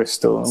based in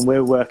Bristol, and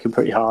we're working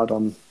pretty hard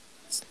on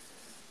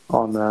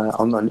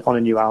a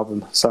new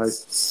album. So.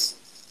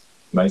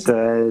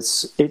 Amazing.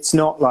 It's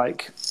not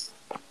like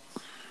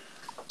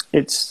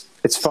it's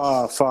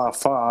far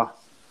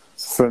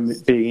from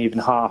being even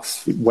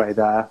halfway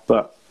there,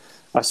 but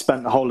I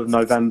spent the whole of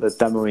November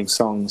demoing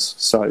songs,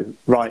 so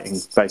writing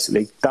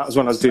basically. That was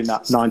when I was doing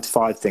that 9 to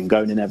 5 thing,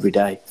 going in every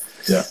day.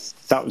 Yeah,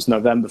 that was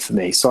November for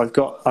me. So I've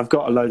got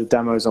a load of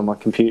demos on my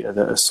computer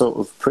that are sort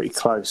of pretty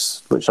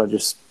close, which I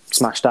just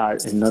smashed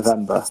out in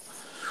November.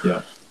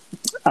 Yeah,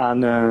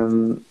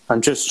 and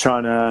I'm just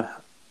trying to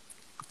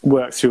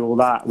work through all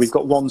that. We've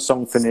got one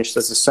song finished.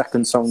 There's a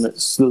second song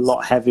that's a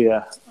lot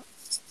heavier,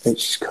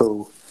 which is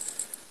cool,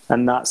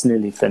 and that's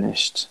nearly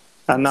finished.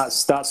 And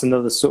that's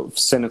another sort of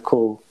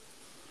cynical.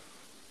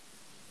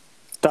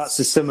 I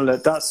feel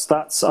like that's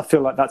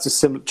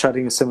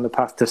treading a similar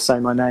path to Say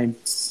My Name.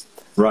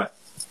 Right.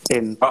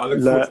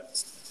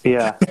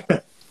 Yeah.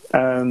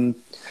 And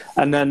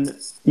then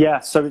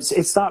so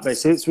it's that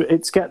basically.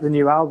 It's get the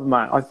new album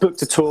out. I've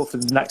booked a tour for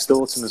the next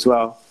autumn as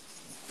well.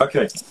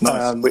 Okay,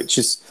 nice. Which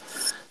is.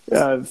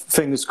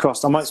 Fingers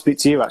crossed. I might speak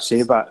to you actually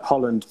about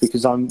Holland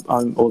because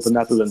or the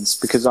Netherlands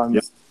because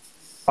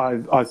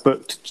I've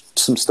booked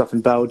some stuff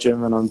in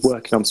Belgium and I'm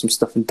working on some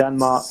stuff in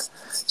Denmark.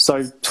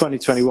 So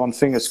 2021,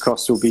 fingers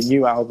crossed, will be a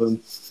new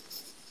album,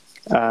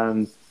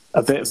 a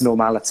bit of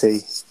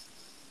normality,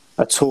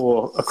 a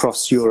tour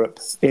across Europe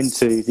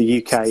into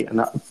the UK,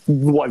 and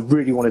what I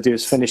really want to do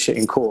is finish it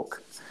in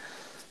Cork.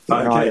 In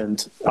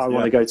Ireland. I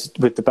want to go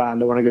with the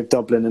band. I want to go to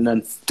Dublin and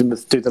then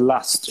do the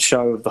last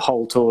show of the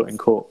whole tour in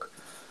Cork.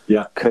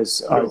 Yeah,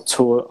 because I've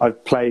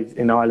played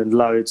in Ireland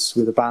loads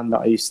with a band that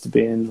I used to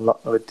be in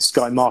with this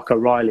guy Mark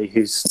O'Reilly,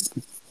 who's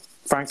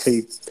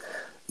frankly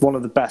one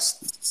of the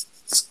best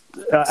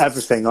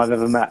everything I've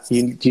ever met.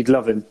 You'd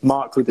love him,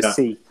 Mark with a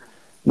C.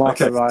 Mark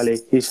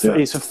O'Reilly. He's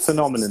a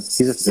phenomenon.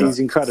 He's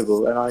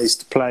incredible, and I used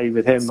to play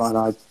with him, and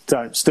I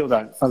still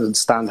don't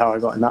understand how I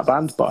got in that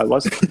band, but I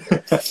was.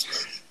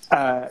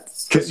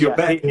 Because you're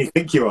better than you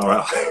think you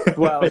are.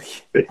 Well,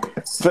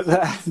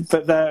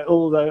 but they're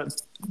all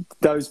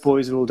those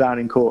boys are all down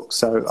in Cork,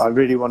 so I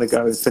really want to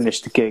go and finish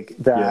the gig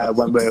there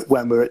when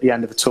we're at the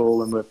end of it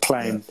all and we're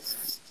playing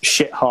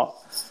shit hot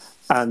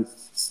and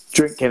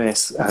drink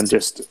Guinness and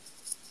just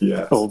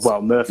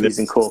Murphy's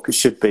in Cork it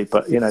should be,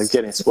 but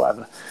Guinness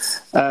whatever.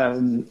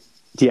 And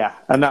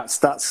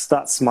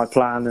that's my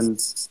plan, and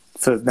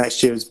for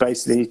next year is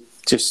basically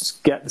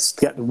just get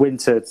the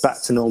winter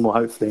back to normal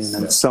hopefully, and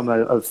then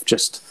summer of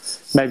just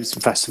maybe some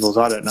festivals.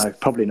 I don't know,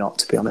 probably not,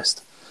 to be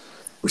honest.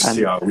 We'll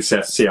see how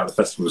the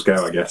festivals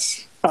go, I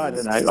guess. I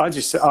don't know.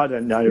 I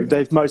don't know.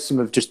 Most of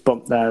them have just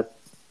bumped their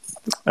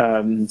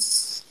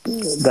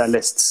their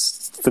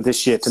lists for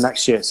this year to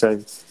next year.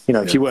 So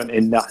if you weren't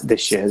in that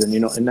this year, then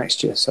you're not in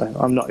next year. So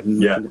I'm not even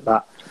looking at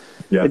that.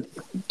 Yeah.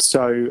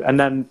 So and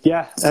then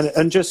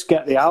and just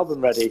get the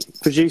album ready,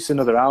 produce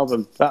another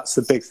album. That's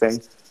the big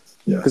thing,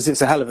 because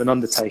it's a hell of an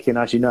undertaking,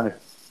 as you know.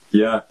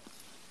 Yeah.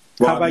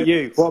 Well, How about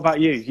you? What about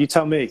you? You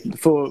tell me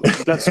before.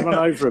 Let's run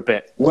over a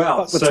bit.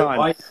 Well, Fuck the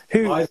time.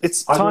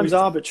 Time's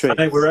arbitrary.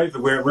 I know we're over.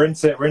 We're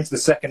into the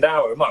second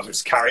hour. We might as well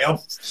just carry on.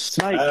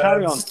 Mate,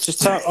 carry on.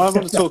 I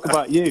want to talk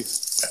about you.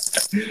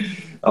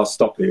 I'll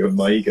stop you when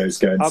my ego's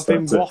going. I've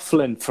been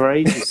waffling for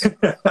ages.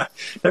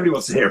 Nobody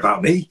wants to hear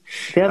about me.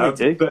 Yeah, they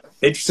do. But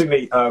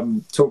interestingly,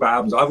 talk about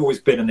albums. I've always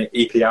been an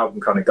EP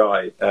album kind of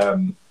guy,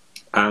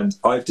 and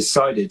I've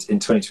decided in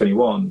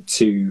 2021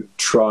 to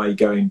try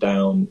going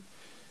down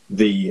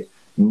the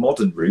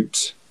modern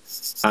route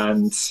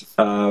and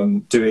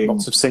doing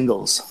lots of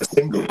singles. A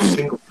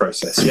single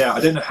process. Yeah, I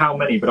don't know how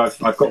many, but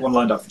I've got one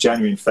lined up for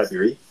January and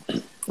February.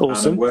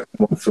 Awesome. And I'm working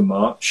on one for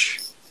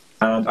March,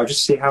 and I'll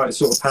just see how it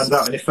sort of pans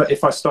out. And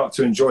if I start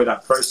to enjoy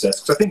that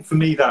process, because I think for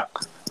me that,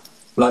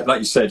 like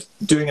you said,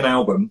 doing an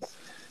album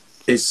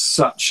is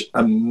such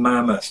a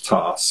mammoth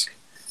task.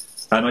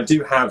 And I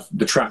do have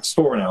the tracks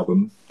for an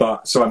album,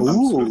 but so I'm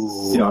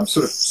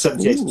sort of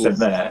 78%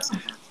 there.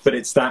 But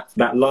it's that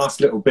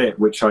last little bit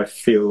which I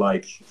feel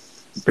like,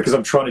 because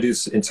I'm trying to do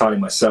this entirely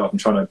myself, I'm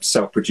trying to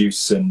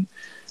self-produce, and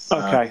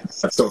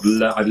I've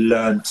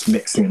learned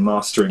mixing and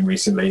mastering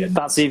recently, and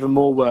that's even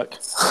more work.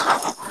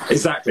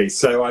 Exactly.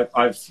 So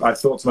I've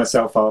thought to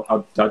myself,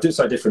 I'll do it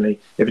so differently.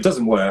 If it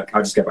doesn't work,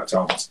 I'll just go back to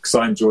albums because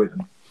I enjoy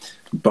them.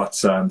 But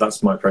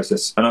that's my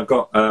process, and I've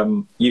got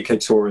UK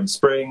tour in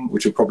spring,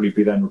 which will probably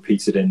be then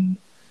repeated in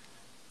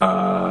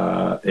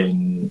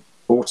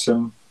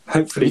autumn.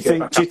 Hopefully, do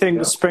you think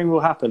the spring will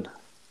happen?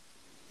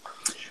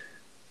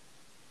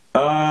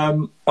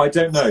 I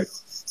don't know.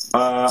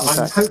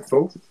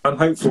 Okay. I'm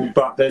hopeful,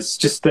 but there's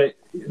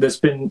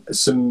been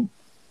some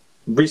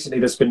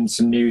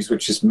news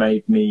which has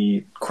made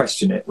me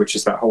question it, which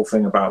is that whole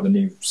thing about the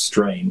new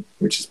strain,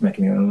 which is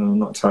making me I'm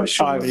not entirely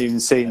sure. I haven't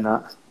even seen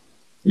that.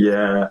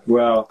 Yeah,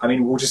 well, I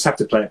mean, we'll just have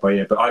to play it by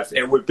ear. But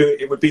it would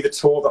be the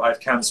tour that I've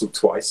cancelled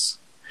twice.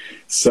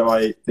 So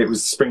it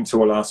was spring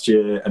tour last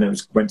year, and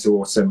it went to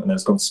autumn, and then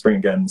it's gone to spring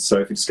again. So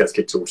if it just gets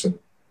kicked to autumn,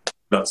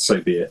 that's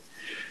so be it.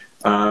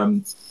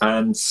 And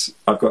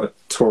I've got a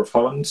tour of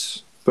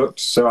Holland booked,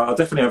 so I've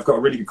got a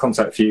really good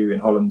contact for you in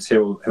Holland.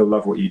 He'll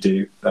love what you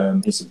do.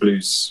 He's a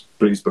blues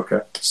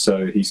booker,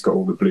 so he's got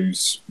all the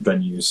blues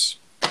venues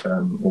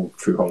all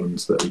through Holland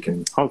that we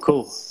can. Oh,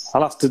 cool!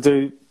 I'll have to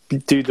do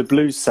the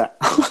blues set.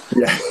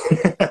 Yeah.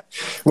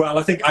 Well,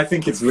 I think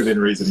it's within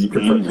reason. You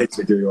can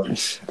basically do one.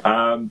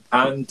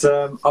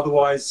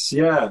 Otherwise,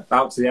 yeah,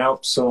 out to the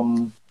Alps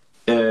on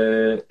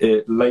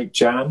late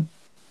Jan.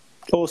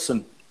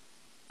 Awesome.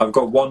 I've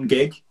got one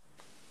gig.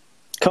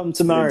 Come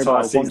to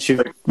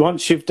Maribor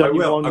once you've done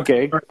your one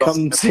gig.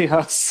 Come see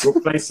us.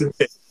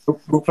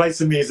 We'll play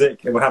some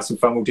music and we'll have some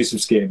fun. We'll do some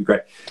skiing. It'll be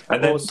great.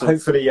 And then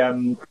hopefully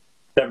Devon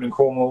and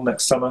Cornwall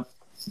next summer.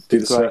 Do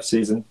the surf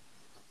season.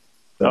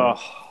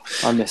 Oh,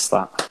 I miss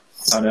that.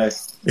 I know.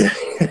 Yeah.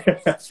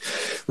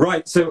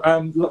 Right. So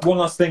one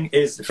last thing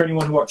is, for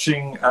anyone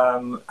watching,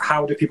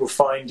 how do people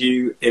find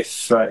you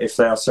if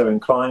they are so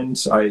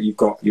inclined? You've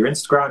got your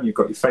Instagram, you've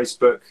got your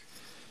Facebook,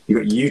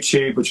 you've got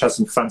YouTube, which has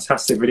some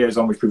fantastic videos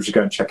on which people should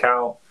go and check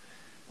out.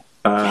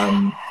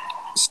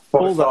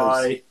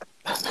 Spotify,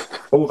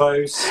 all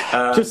those.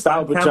 Just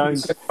Albert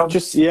Jones.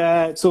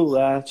 It's all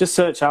there. Just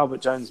search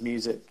Albert Jones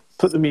music.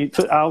 Put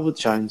Albert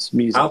Jones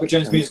music. Albert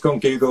Jones music on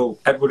Google.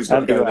 Everybody's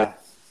got to go there.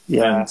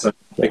 Yeah. And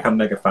become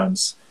mega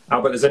fans.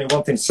 Albert, there's only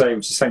one thing to say,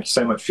 which is thank you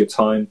so much for your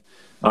time.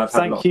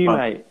 Thank you,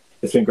 mate.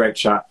 It's been a great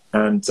chat,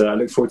 and I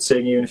look forward to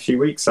seeing you in a few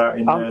weeks out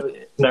in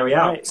Snowy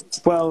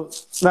Alps. Well,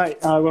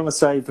 mate, I want to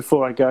say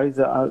before I go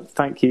that I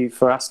thank you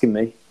for asking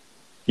me.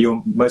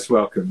 You're most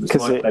welcome.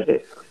 Because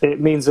it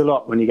means a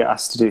lot when you get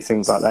asked to do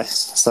things like this.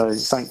 So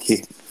thank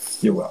you.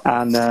 You're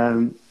welcome.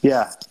 And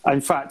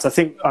in fact, I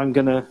think I'm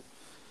going to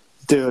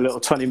do a little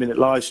 20-minute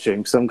live stream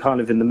because I'm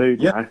kind of in the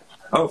mood now.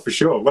 Oh, for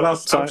sure. Well, I'll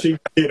tune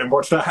back in and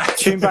watch that.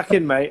 Tune back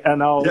in, mate,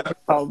 and I'll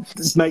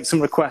make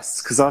some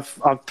requests because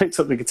I've picked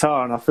up the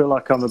guitar and I feel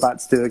like I'm about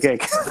to do a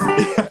gig.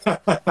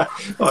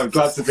 I'm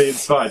glad to be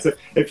inspired. So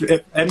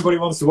if anybody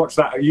wants to watch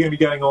that, are you going to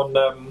be going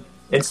on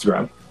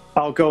Instagram?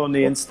 I'll go on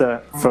the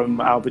Insta from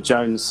Albert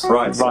Jones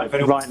right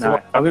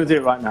now. I'm going to do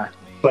it right now.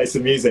 Play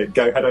some music.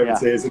 Go head over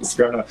to his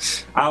Instagram.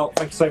 Al,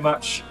 thank you so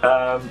much.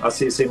 I'll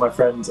see you soon, my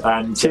friend.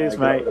 And cheers,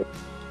 mate.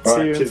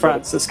 See you in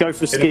France. Buddy. Let's go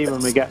for a ski when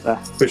we get there.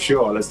 For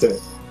sure. Let's do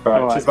it.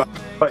 All right. Cheers, bud.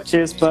 Bye.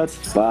 Cheers, bud.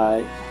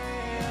 Bye.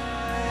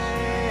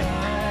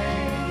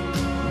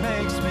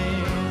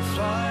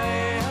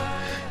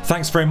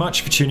 Thanks very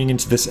much for tuning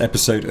into this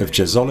episode of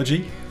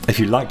Jazzology. If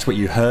you liked what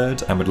you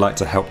heard and would like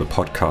to help the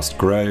podcast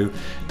grow,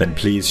 then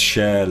please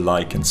share,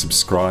 like and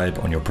subscribe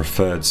on your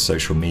preferred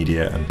social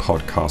media and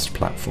podcast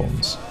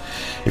platforms.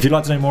 If you'd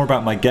like to know more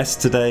about my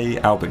guest today,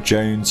 Albert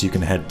Jones, you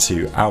can head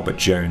to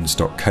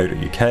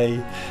albertjones.co.uk,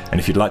 and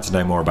if you'd like to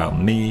know more about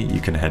me,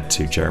 you can head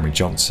to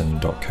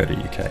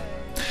jeremyjohnson.co.uk.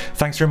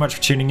 Thanks very much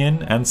for tuning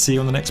in, and see you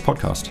on the next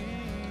podcast.